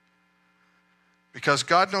with? Because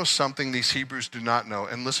God knows something these Hebrews do not know.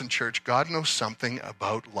 And listen, church, God knows something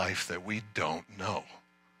about life that we don't know.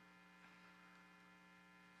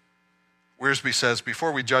 Wiersbe says,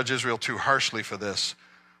 before we judge Israel too harshly for this,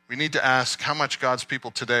 we need to ask how much God's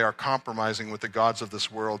people today are compromising with the gods of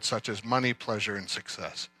this world, such as money, pleasure, and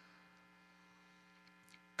success.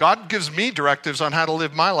 God gives me directives on how to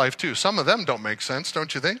live my life too. Some of them don't make sense,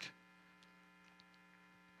 don't you think?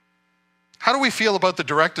 How do we feel about the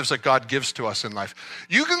directives that God gives to us in life?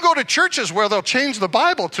 You can go to churches where they'll change the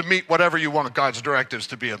Bible to meet whatever you want God's directives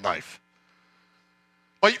to be in life.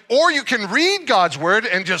 Or you can read God's word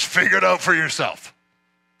and just figure it out for yourself,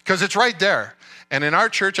 because it's right there. And in our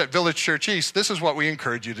church at Village Church East, this is what we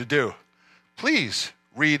encourage you to do. Please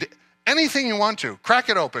read anything you want to. Crack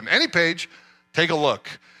it open, any page, take a look.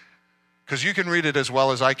 Because you can read it as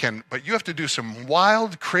well as I can, but you have to do some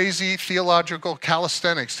wild, crazy theological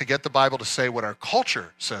calisthenics to get the Bible to say what our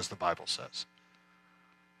culture says the Bible says.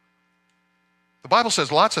 The Bible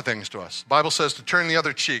says lots of things to us. The Bible says to turn the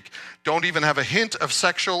other cheek. Don't even have a hint of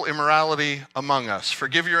sexual immorality among us.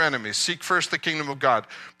 Forgive your enemies. Seek first the kingdom of God.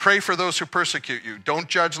 Pray for those who persecute you. Don't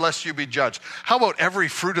judge lest you be judged. How about every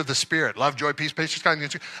fruit of the Spirit? Love, joy, peace, patience,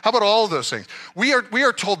 kindness. How about all of those things? We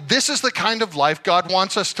are told this is the kind of life God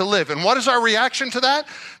wants us to live. And what is our reaction to that?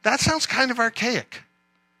 That sounds kind of archaic.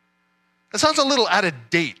 That sounds a little out of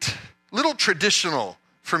date, a little traditional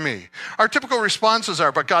for me. Our typical responses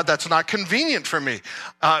are, but God, that's not convenient for me.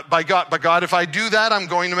 But God, if I do that, I'm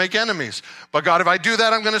going to make enemies. But God, if I do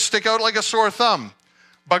that, I'm going to stick out like a sore thumb.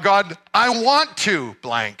 But God, I want to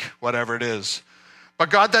blank, whatever it is. But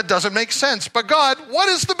God, that doesn't make sense. But God, what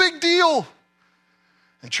is the big deal?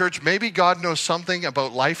 And church, maybe God knows something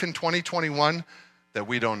about life in 2021 that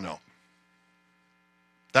we don't know.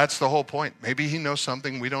 That's the whole point. Maybe he knows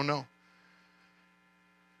something we don't know.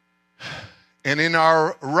 And in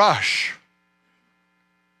our rush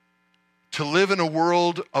to live in a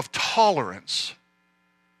world of tolerance,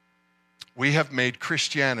 we have made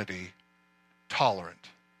Christianity tolerant.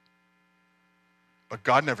 But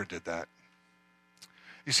God never did that.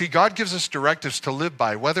 You see, God gives us directives to live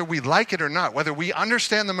by, whether we like it or not, whether we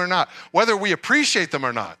understand them or not, whether we appreciate them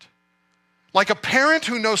or not. Like a parent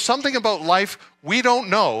who knows something about life we don't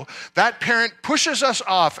know, that parent pushes us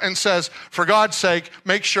off and says, for God's sake,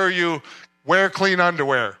 make sure you wear clean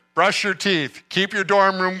underwear, brush your teeth, keep your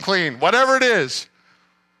dorm room clean, whatever it is.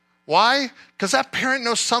 Why? Because that parent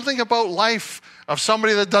knows something about life of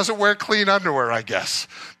somebody that doesn't wear clean underwear, I guess.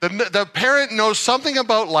 The parent knows something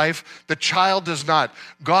about life the child does not.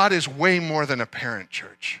 God is way more than a parent,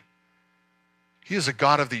 church. He is a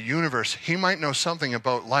God of the universe. He might know something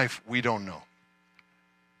about life we don't know.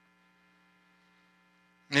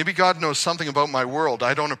 Maybe God knows something about my world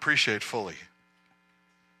I don't appreciate fully.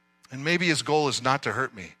 And maybe his goal is not to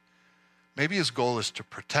hurt me. Maybe his goal is to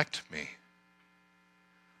protect me,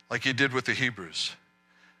 like he did with the Hebrews.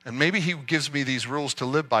 And maybe he gives me these rules to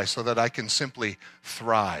live by so that I can simply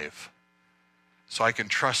thrive, so I can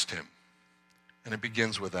trust him. And it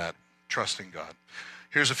begins with that, trusting God.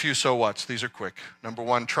 Here's a few so whats. These are quick. Number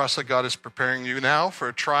one, trust that God is preparing you now for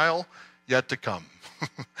a trial yet to come.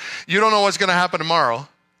 You don't know what's going to happen tomorrow.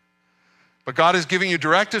 But God is giving you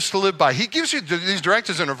directives to live by. He gives you these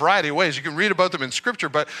directives in a variety of ways. You can read about them in Scripture,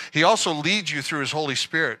 but he also leads you through his Holy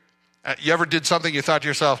Spirit. You ever did something you thought to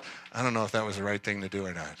yourself, I don't know if that was the right thing to do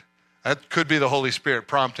or not. That could be the Holy Spirit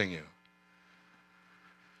prompting you.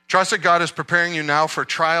 Trust that God is preparing you now for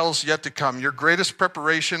trials yet to come. Your greatest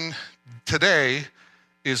preparation today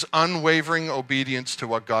is unwavering obedience to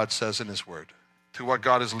what God says in his word, to what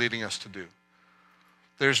God is leading us to do.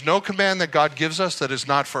 There's no command that God gives us that is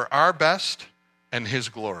not for our best and his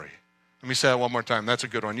glory. Let me say that one more time. That's a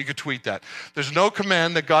good one. You could tweet that. There's no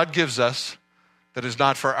command that God gives us that is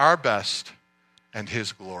not for our best and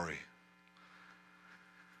his glory.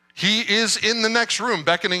 He is in the next room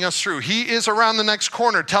beckoning us through. He is around the next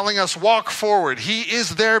corner telling us walk forward. He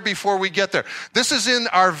is there before we get there. This is in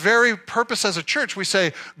our very purpose as a church. We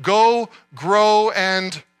say go, grow,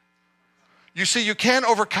 and you see, you can't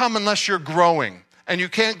overcome unless you're growing. And you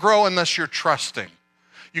can't grow unless you're trusting.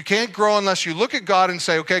 You can't grow unless you look at God and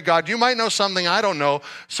say, okay, God, you might know something I don't know,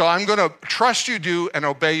 so I'm going to trust you do and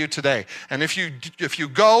obey you today. And if you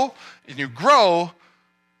go and you grow,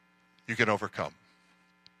 you can overcome.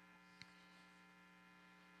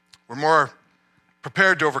 We're more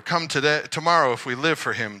prepared to overcome tomorrow if we live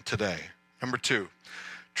for him today. Number two,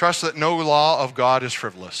 trust that no law of God is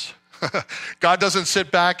frivolous. God doesn't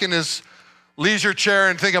sit back in his leisure chair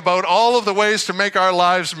and think about all of the ways to make our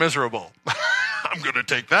lives miserable. I'm going to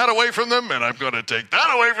take that away from them, and I'm going to take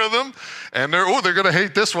that away from them, and they're going to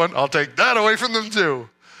hate this one. I'll take that away from them too.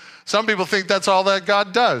 Some people think that's all that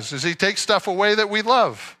God does, is he takes stuff away that we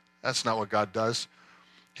love. That's not what God does.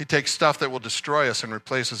 He takes stuff that will destroy us and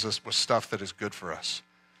replaces us with stuff that is good for us,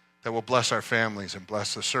 that will bless our families and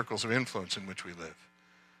bless the circles of influence in which we live.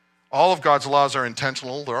 All of God's laws are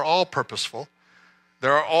intentional. They're all purposeful.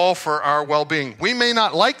 They're all for our well-being. We may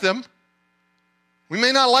not like them. We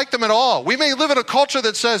may not like them at all. We may live in a culture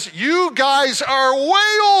that says, you guys are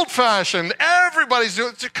way old-fashioned. Everybody's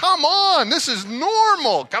doing it. Come on, this is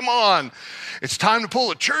normal. Come on. It's time to pull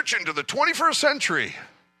the church into the 21st century.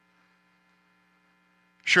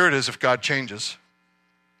 Sure it is if God changes.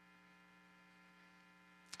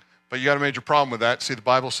 But you got a major problem with that. See, the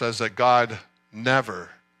Bible says that God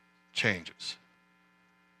never changes.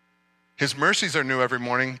 His mercies are new every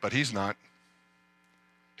morning, but he's not.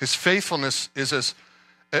 His faithfulness is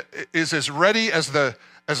as ready as the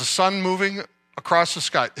sun moving across the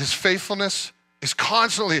sky. His faithfulness is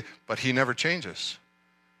constantly, but he never changes.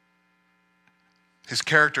 His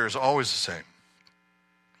character is always the same.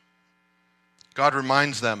 God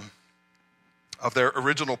reminds them of their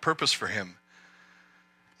original purpose for him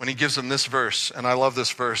when he gives them this verse, and I love this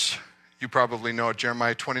verse. You probably know it,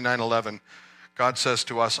 Jeremiah 29:11. God says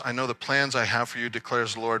to us, I know the plans I have for you,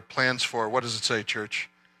 declares the Lord. Plans for, what does it say, church?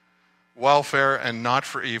 Welfare and not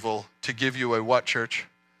for evil, to give you a what, church?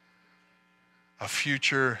 A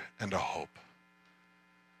future and a hope.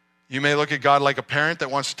 You may look at God like a parent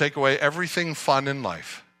that wants to take away everything fun in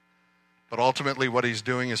life, but ultimately what he's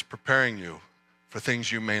doing is preparing you for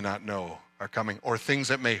things you may not know are coming, or things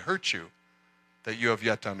that may hurt you that you have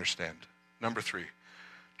yet to understand. Number 3,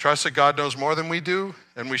 trust that God knows more than we do,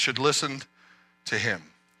 and we should listen to him.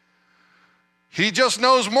 He just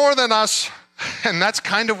knows more than us. And that's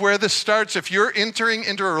kind of where this starts. If you're entering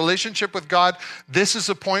into a relationship with God, this is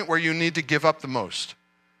the point where you need to give up the most.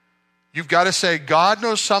 You've got to say, God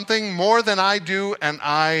knows something more than I do, and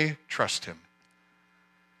I trust him.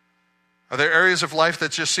 Are there areas of life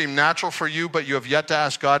that just seem natural for you, but you have yet to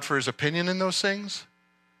ask God for his opinion in those things?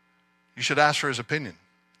 You should ask for his opinion.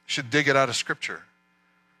 You should dig it out of Scripture.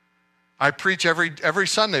 I preach every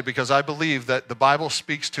Sunday because I believe that the Bible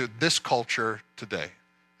speaks to this culture today.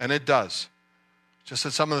 And it does. Just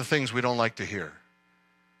that some of the things we don't like to hear.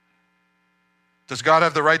 Does God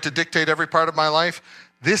have the right to dictate every part of my life?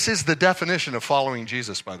 This is the definition of following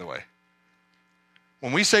Jesus, by the way.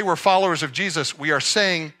 When we say we're followers of Jesus, we are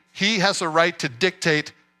saying he has the right to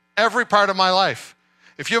dictate every part of my life.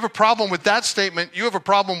 If you have a problem with that statement, you have a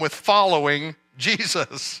problem with following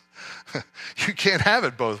Jesus. You can't have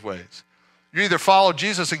it both ways. You either follow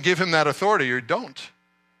Jesus and give him that authority or you don't.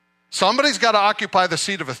 Somebody's got to occupy the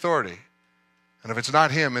seat of authority. And if it's not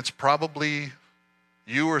him, it's probably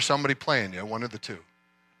you or somebody playing you, one of the two.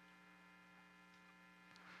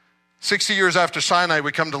 60 years after Sinai,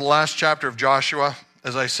 we come to the last chapter of Joshua.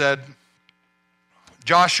 As I said,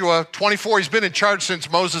 Joshua 24, he's been in charge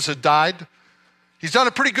since Moses had died. He's done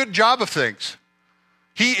a pretty good job of things.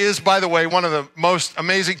 He is, by the way, one of the most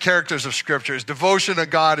amazing characters of Scripture. His devotion to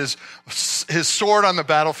God is his sword on the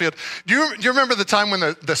battlefield. Do you remember the time when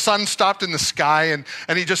the sun stopped in the sky and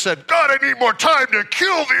he just said, God, I need more time to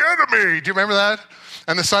kill the enemy? Do you remember that?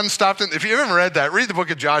 And the sun stopped. If you haven't read that, read the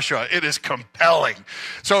book of Joshua. It is compelling.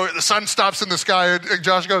 So the sun stops in the sky and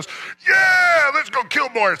Joshua goes, yeah, let's go kill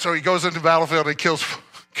more. So he goes into the battlefield and kills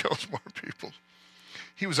more people.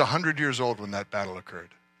 He was 100 years old when that battle occurred.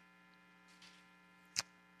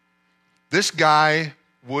 This guy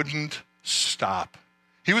wouldn't stop.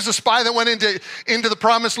 He was a spy that went into the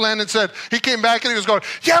promised land and said, he came back and he was going,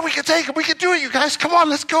 yeah, we can take it. We can do it, you guys. Come on,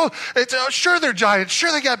 let's go. Sure, they're giants.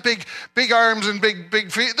 Sure, they got big arms and big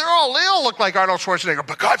feet. They all look like Arnold Schwarzenegger.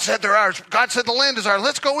 But God said they're ours. God said the land is ours.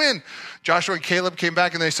 Let's go in. Joshua and Caleb came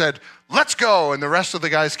back and they said, let's go. And the rest of the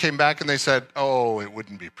guys came back and they said, oh, it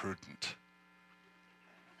wouldn't be prudent.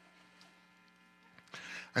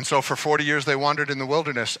 And so for 40 years they wandered in the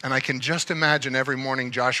wilderness. And I can just imagine every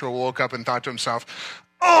morning Joshua woke up and thought to himself,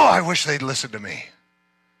 oh, I wish they'd listen to me.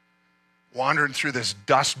 Wandering through this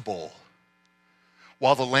dust bowl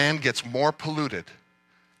while the land gets more polluted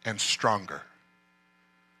and stronger.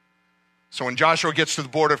 So when Joshua gets to the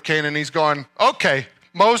border of Canaan, he's going, okay,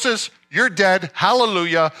 Moses, you're dead.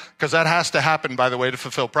 Hallelujah. Because that has to happen, by the way, to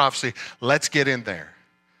fulfill prophecy. Let's get in there.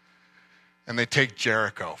 And they take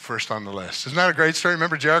Jericho first on the list. Isn't that a great story?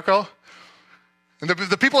 Remember Jericho? And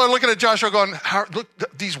the people are looking at Joshua going, look,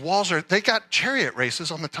 these walls they got chariot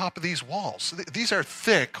races on the top of these walls. These are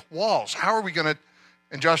thick walls. How are we going to?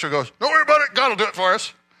 And Joshua goes, don't worry about it. God will do it for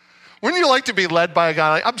us. Wouldn't you like to be led by a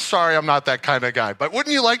guy I'm sorry, I'm not that kind of guy, but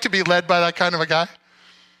wouldn't you like to be led by that kind of a guy?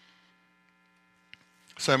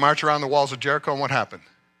 So they march around the walls of Jericho, and what happened?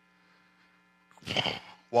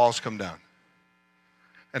 Walls come down.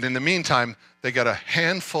 And in the meantime, they got a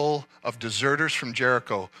handful of deserters from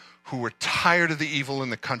Jericho who were tired of the evil in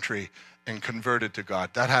the country and converted to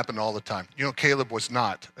God. That happened all the time. You know, Caleb was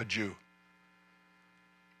not a Jew.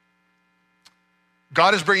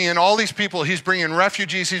 God is bringing in all these people. He's bringing in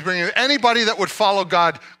refugees. He's bringing in anybody that would follow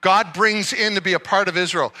God. God brings in to be a part of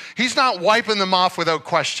Israel. He's not wiping them off without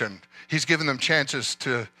question. He's giving them chances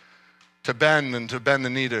to bend and to bend the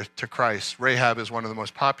knee to Christ. Rahab is one of the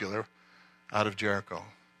most popular out of Jericho.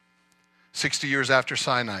 60 years after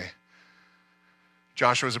Sinai,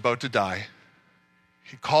 Joshua is about to die.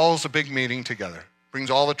 He calls a big meeting together, brings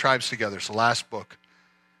all the tribes together. It's the last book.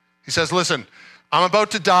 He says, listen, I'm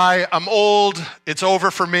about to die. I'm old. It's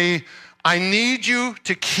over for me. I need you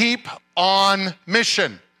to keep on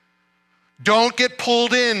mission. Don't get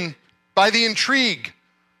pulled in by the intrigue.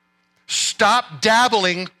 Stop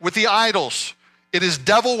dabbling with the idols. It is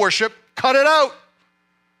devil worship. Cut it out.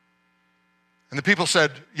 And the people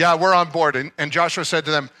said, yeah, we're on board. And Joshua said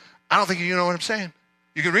to them, I don't think you know what I'm saying.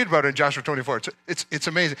 You can read about it in Joshua 24. It's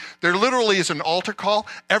amazing. There literally is an altar call.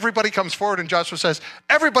 Everybody comes forward and Joshua says,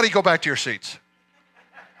 everybody go back to your seats.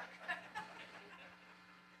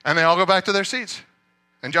 And they all go back to their seats.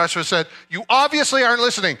 And Joshua said, you obviously aren't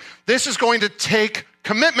listening. This is going to take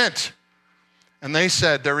commitment. And they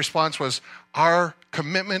said, their response was, our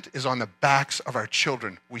commitment is on the backs of our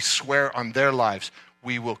children. We swear on their lives,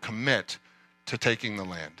 we will commit to taking the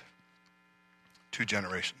land. 2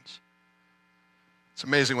 generations. It's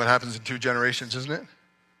amazing what happens in 2 generations, isn't it?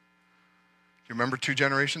 You remember 2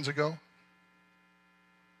 generations ago?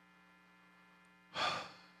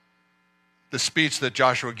 The speech that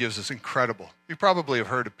Joshua gives is incredible. You probably have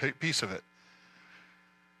heard a piece of it.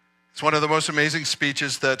 It's one of the most amazing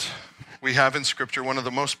speeches that we have in Scripture, one of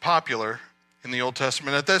the most popular in the Old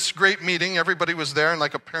Testament. At this great meeting, everybody was there, and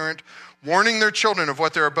like a parent warning their children of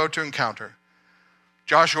what they're about to encounter.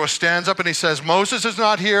 Joshua stands up and he says, Moses is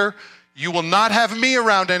not here. You will not have me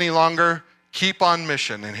around any longer. Keep on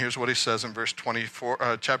mission. And here's what he says in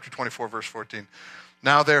chapter 24, verse 14.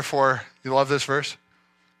 Now, therefore, you love this verse?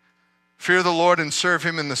 Fear the Lord and serve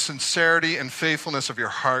him in the sincerity and faithfulness of your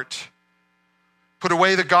heart. Put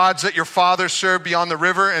away the gods that your fathers served beyond the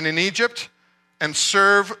river and in Egypt, and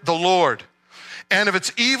serve the Lord. And if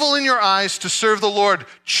it's evil in your eyes to serve the Lord,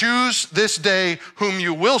 choose this day whom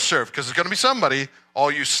you will serve, because it's going to be somebody.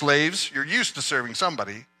 All you slaves, you're used to serving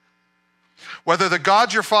somebody. Whether the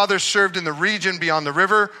gods your fathers served in the region beyond the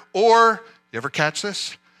river, or, you ever catch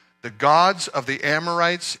this? The gods of the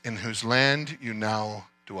Amorites in whose land you now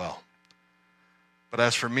dwell. But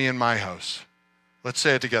as for me and my house, let's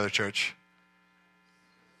say it together, church.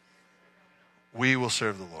 We will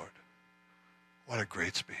serve the Lord. What a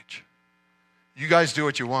great speech. You guys do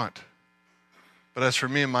what you want. But as for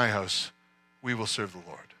me and my house, we will serve the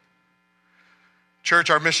Lord. Church,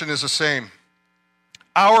 our mission is the same.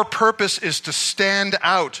 Our purpose is to stand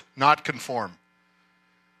out, not conform.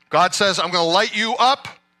 God says, I'm going to light you up,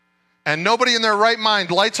 and nobody in their right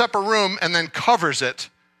mind lights up a room and then covers it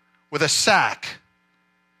with a sack.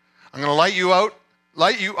 I'm going to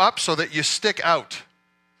light you up so that you stick out.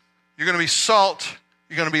 You're going to be salt.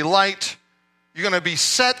 You're going to be light. You're going to be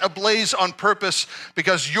set ablaze on purpose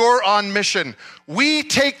because you're on mission. We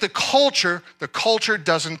take the culture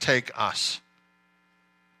doesn't take us.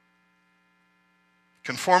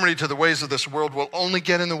 Conformity to the ways of this world will only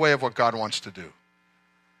get in the way of what God wants to do.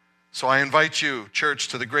 So I invite you, church,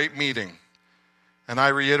 to the great meeting. And I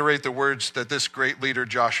reiterate the words that this great leader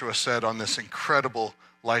Joshua said on this incredible,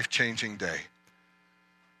 life-changing day.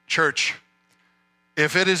 Church,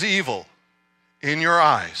 if it is evil in your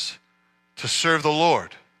eyes to serve the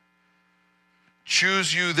Lord,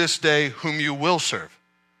 choose you this day whom you will serve.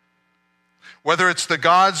 Whether it's the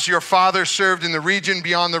gods your father served in the region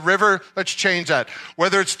beyond the river, let's change that.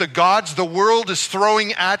 Whether it's the gods the world is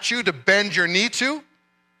throwing at you to bend your knee to,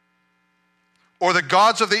 or the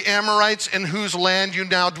gods of the Amorites in whose land you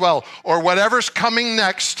now dwell, or whatever's coming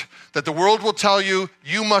next that the world will tell you,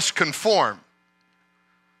 you must conform.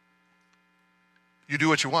 You do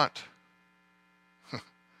what you want.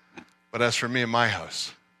 But as for me and my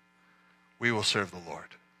house, we will serve the Lord.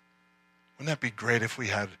 Wouldn't that be great if we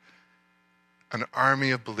had an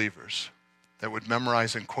army of believers that would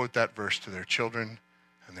memorize and quote that verse to their children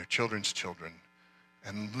and their children's children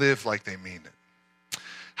and live like they mean it?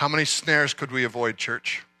 How many snares could we avoid,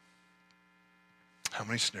 church? How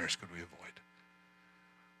many snares could we avoid?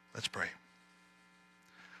 Let's pray.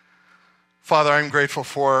 Father, I'm grateful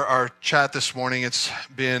for our chat this morning. It's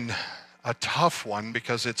been a tough one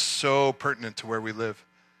because it's so pertinent to where we live.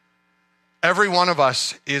 Every one of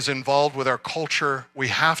us is involved with our culture. We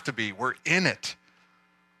have to be. We're in it.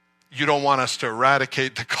 You don't want us to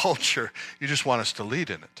eradicate the culture. You just want us to lead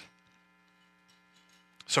in it.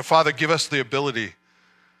 So, Father, give us the ability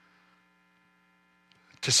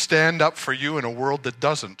to stand up for you in a world that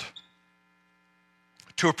doesn't.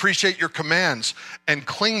 to appreciate your commands and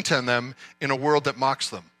cling to them in a world that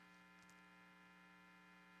mocks them.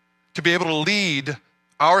 To be able to lead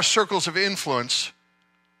our circles of influence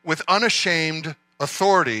with unashamed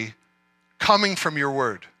authority coming from your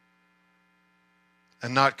word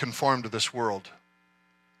and not conform to this world.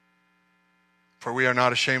 For we are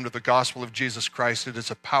not ashamed of the gospel of Jesus Christ. It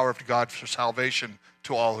is a power of God for salvation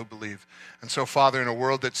to all who believe. And so, Father, in a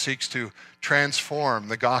world that seeks to transform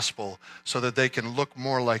the gospel so that they can look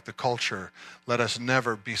more like the culture, let us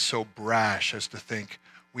never be so brash as to think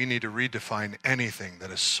we need to redefine anything that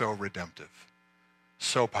is so redemptive,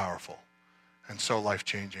 so powerful, and so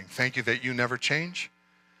life-changing. Thank you that you never change.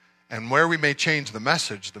 And where we may change the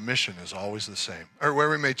message, the mission is always the same. Or where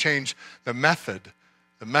we may change the method,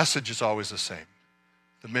 the message is always the same.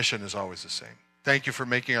 The mission is always the same. Thank you for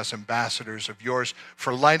making us ambassadors of yours,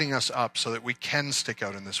 for lighting us up so that we can stick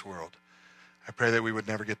out in this world. I pray that we would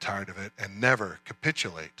never get tired of it and never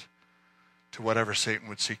capitulate to whatever Satan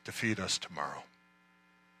would seek to feed us tomorrow.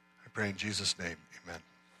 I pray in Jesus' name, amen.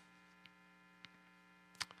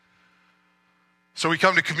 So we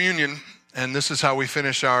come to communion, and this is how we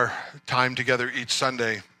finish our time together each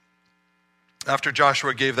Sunday. After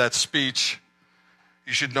Joshua gave that speech,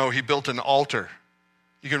 you should know he built an altar.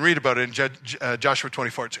 You can read about it in Joshua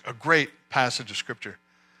 24. It's a great passage of Scripture.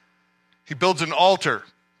 He builds an altar.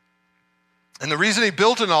 And the reason he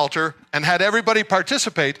built an altar and had everybody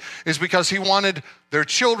participate is because he wanted their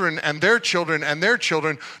children and their children and their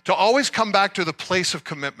children to always come back to the place of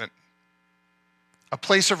commitment, a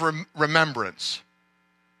place of remembrance.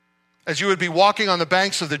 As you would be walking on the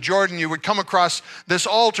banks of the Jordan, you would come across this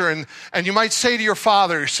altar, and you might say to your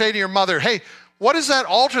father, say to your mother, hey, what is that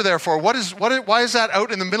altar there for? Why is that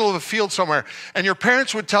out in the middle of a field somewhere? And your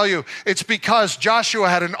parents would tell you, it's because Joshua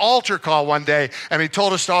had an altar call one day, and he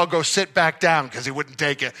told us to all go sit back down because he wouldn't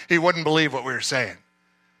take it. He wouldn't believe what we were saying.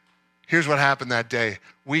 Here's what happened that day.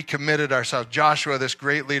 We committed ourselves. Joshua, this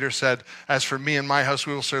great leader, said, as for me and my house,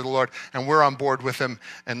 we will serve the Lord. And we're on board with him.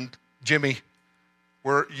 And Jimmy,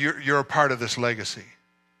 you're a part of this legacy.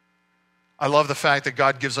 I love the fact that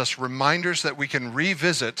God gives us reminders that we can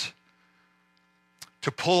revisit to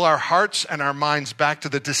pull our hearts and our minds back to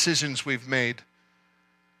the decisions we've made.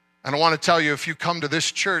 And I want to tell you, if you come to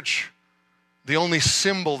this church, the only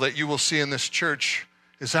symbol that you will see in this church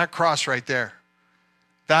is that cross right there.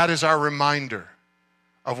 That is our reminder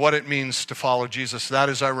of what it means to follow Jesus. That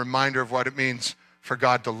is our reminder of what it means for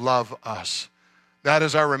God to love us. That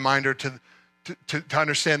is our reminder to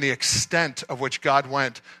understand the extent of which God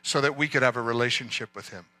went so that we could have a relationship with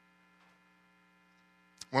him.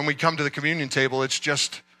 When we come to the communion table, it's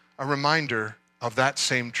just a reminder of that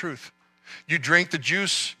same truth. You drink the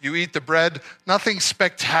juice, you eat the bread, nothing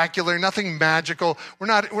spectacular, nothing magical. We're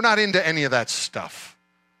not into any of that stuff.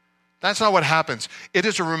 That's not what happens. It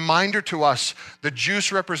is a reminder to us. The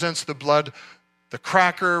juice represents the blood. The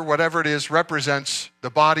cracker, whatever it is, represents the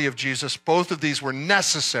body of Jesus. Both of these were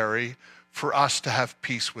necessary for us to have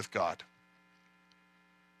peace with God.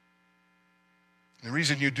 The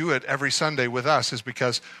reason you do it every Sunday with us is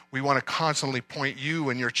because we want to constantly point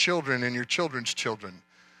you and your children and your children's children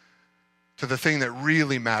to the thing that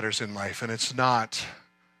really matters in life, and it's not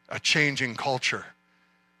a changing culture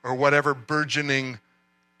or whatever burgeoning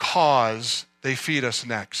cause they feed us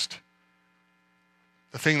next.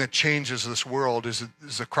 The thing that changes this world is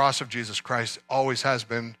the cross of Jesus Christ. Always has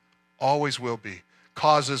been, always will be.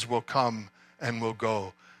 Causes will come and will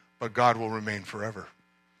go, but God will remain forever.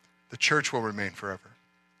 The church will remain forever.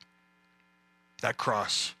 That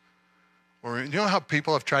cross. You know how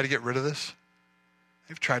people have tried to get rid of this?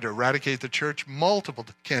 They've tried to eradicate the church. Multiple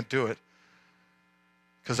can't do it.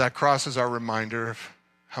 Because that cross is our reminder of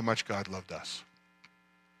how much God loved us.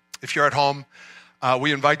 If you're at home,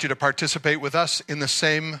 we invite you to participate with us in the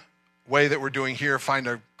same way that we're doing here. Find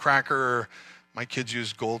a cracker, or my kids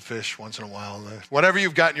use goldfish once in a while. Whatever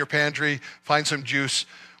you've got in your pantry, find some juice.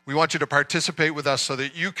 We want you to participate with us so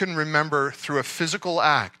that you can remember through a physical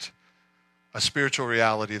act a spiritual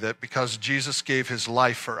reality that because Jesus gave his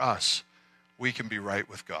life for us, we can be right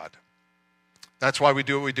with God. That's why we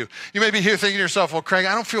do what we do. You may be here thinking to yourself, well, Craig,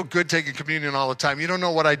 I don't feel good taking communion all the time. You don't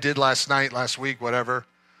know what I did last night, last week, whatever.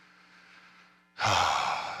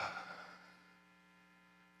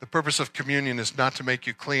 The purpose of communion is not to make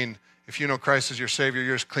you clean. If you know Christ as your Savior,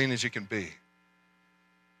 you're as clean as you can be.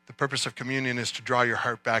 The purpose of communion is to draw your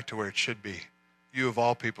heart back to where it should be. You of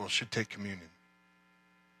all people should take communion.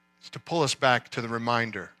 It's to pull us back to the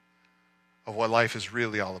reminder of what life is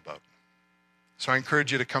really all about. So I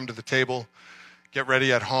encourage you to come to the table, get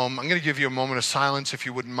ready at home. I'm going to give you a moment of silence if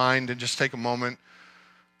you wouldn't mind, and just take a moment,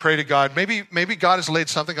 pray to God. Maybe God has laid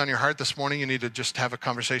something on your heart this morning you need to just have a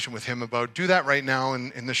conversation with him about. Do that right now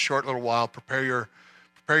in this short little while. Prepare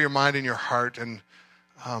your mind and your heart, and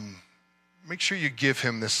make sure you give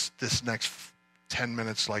him this next 10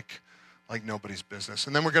 minutes like nobody's business.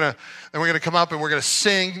 And then we're gonna come up and we're gonna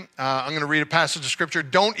sing. I'm gonna read a passage of scripture.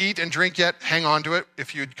 Don't eat and drink yet. Hang on to it.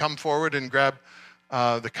 If you'd come forward and grab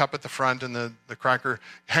the cup at the front and the cracker,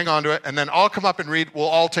 hang on to it. And then I'll come up and read. We'll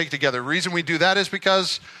all take together. The reason we do that is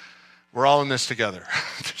because we're all in this together.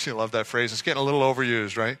 You love that phrase. It's getting a little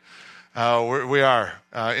overused, right? We are.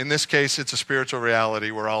 In this case, it's a spiritual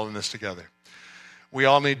reality. We're all in this together. We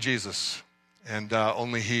all need Jesus, and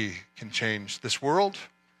only he can change this world,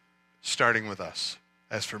 starting with us.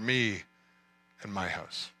 As for me and my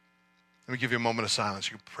house. Let me give you a moment of silence.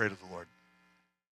 You can pray to the Lord.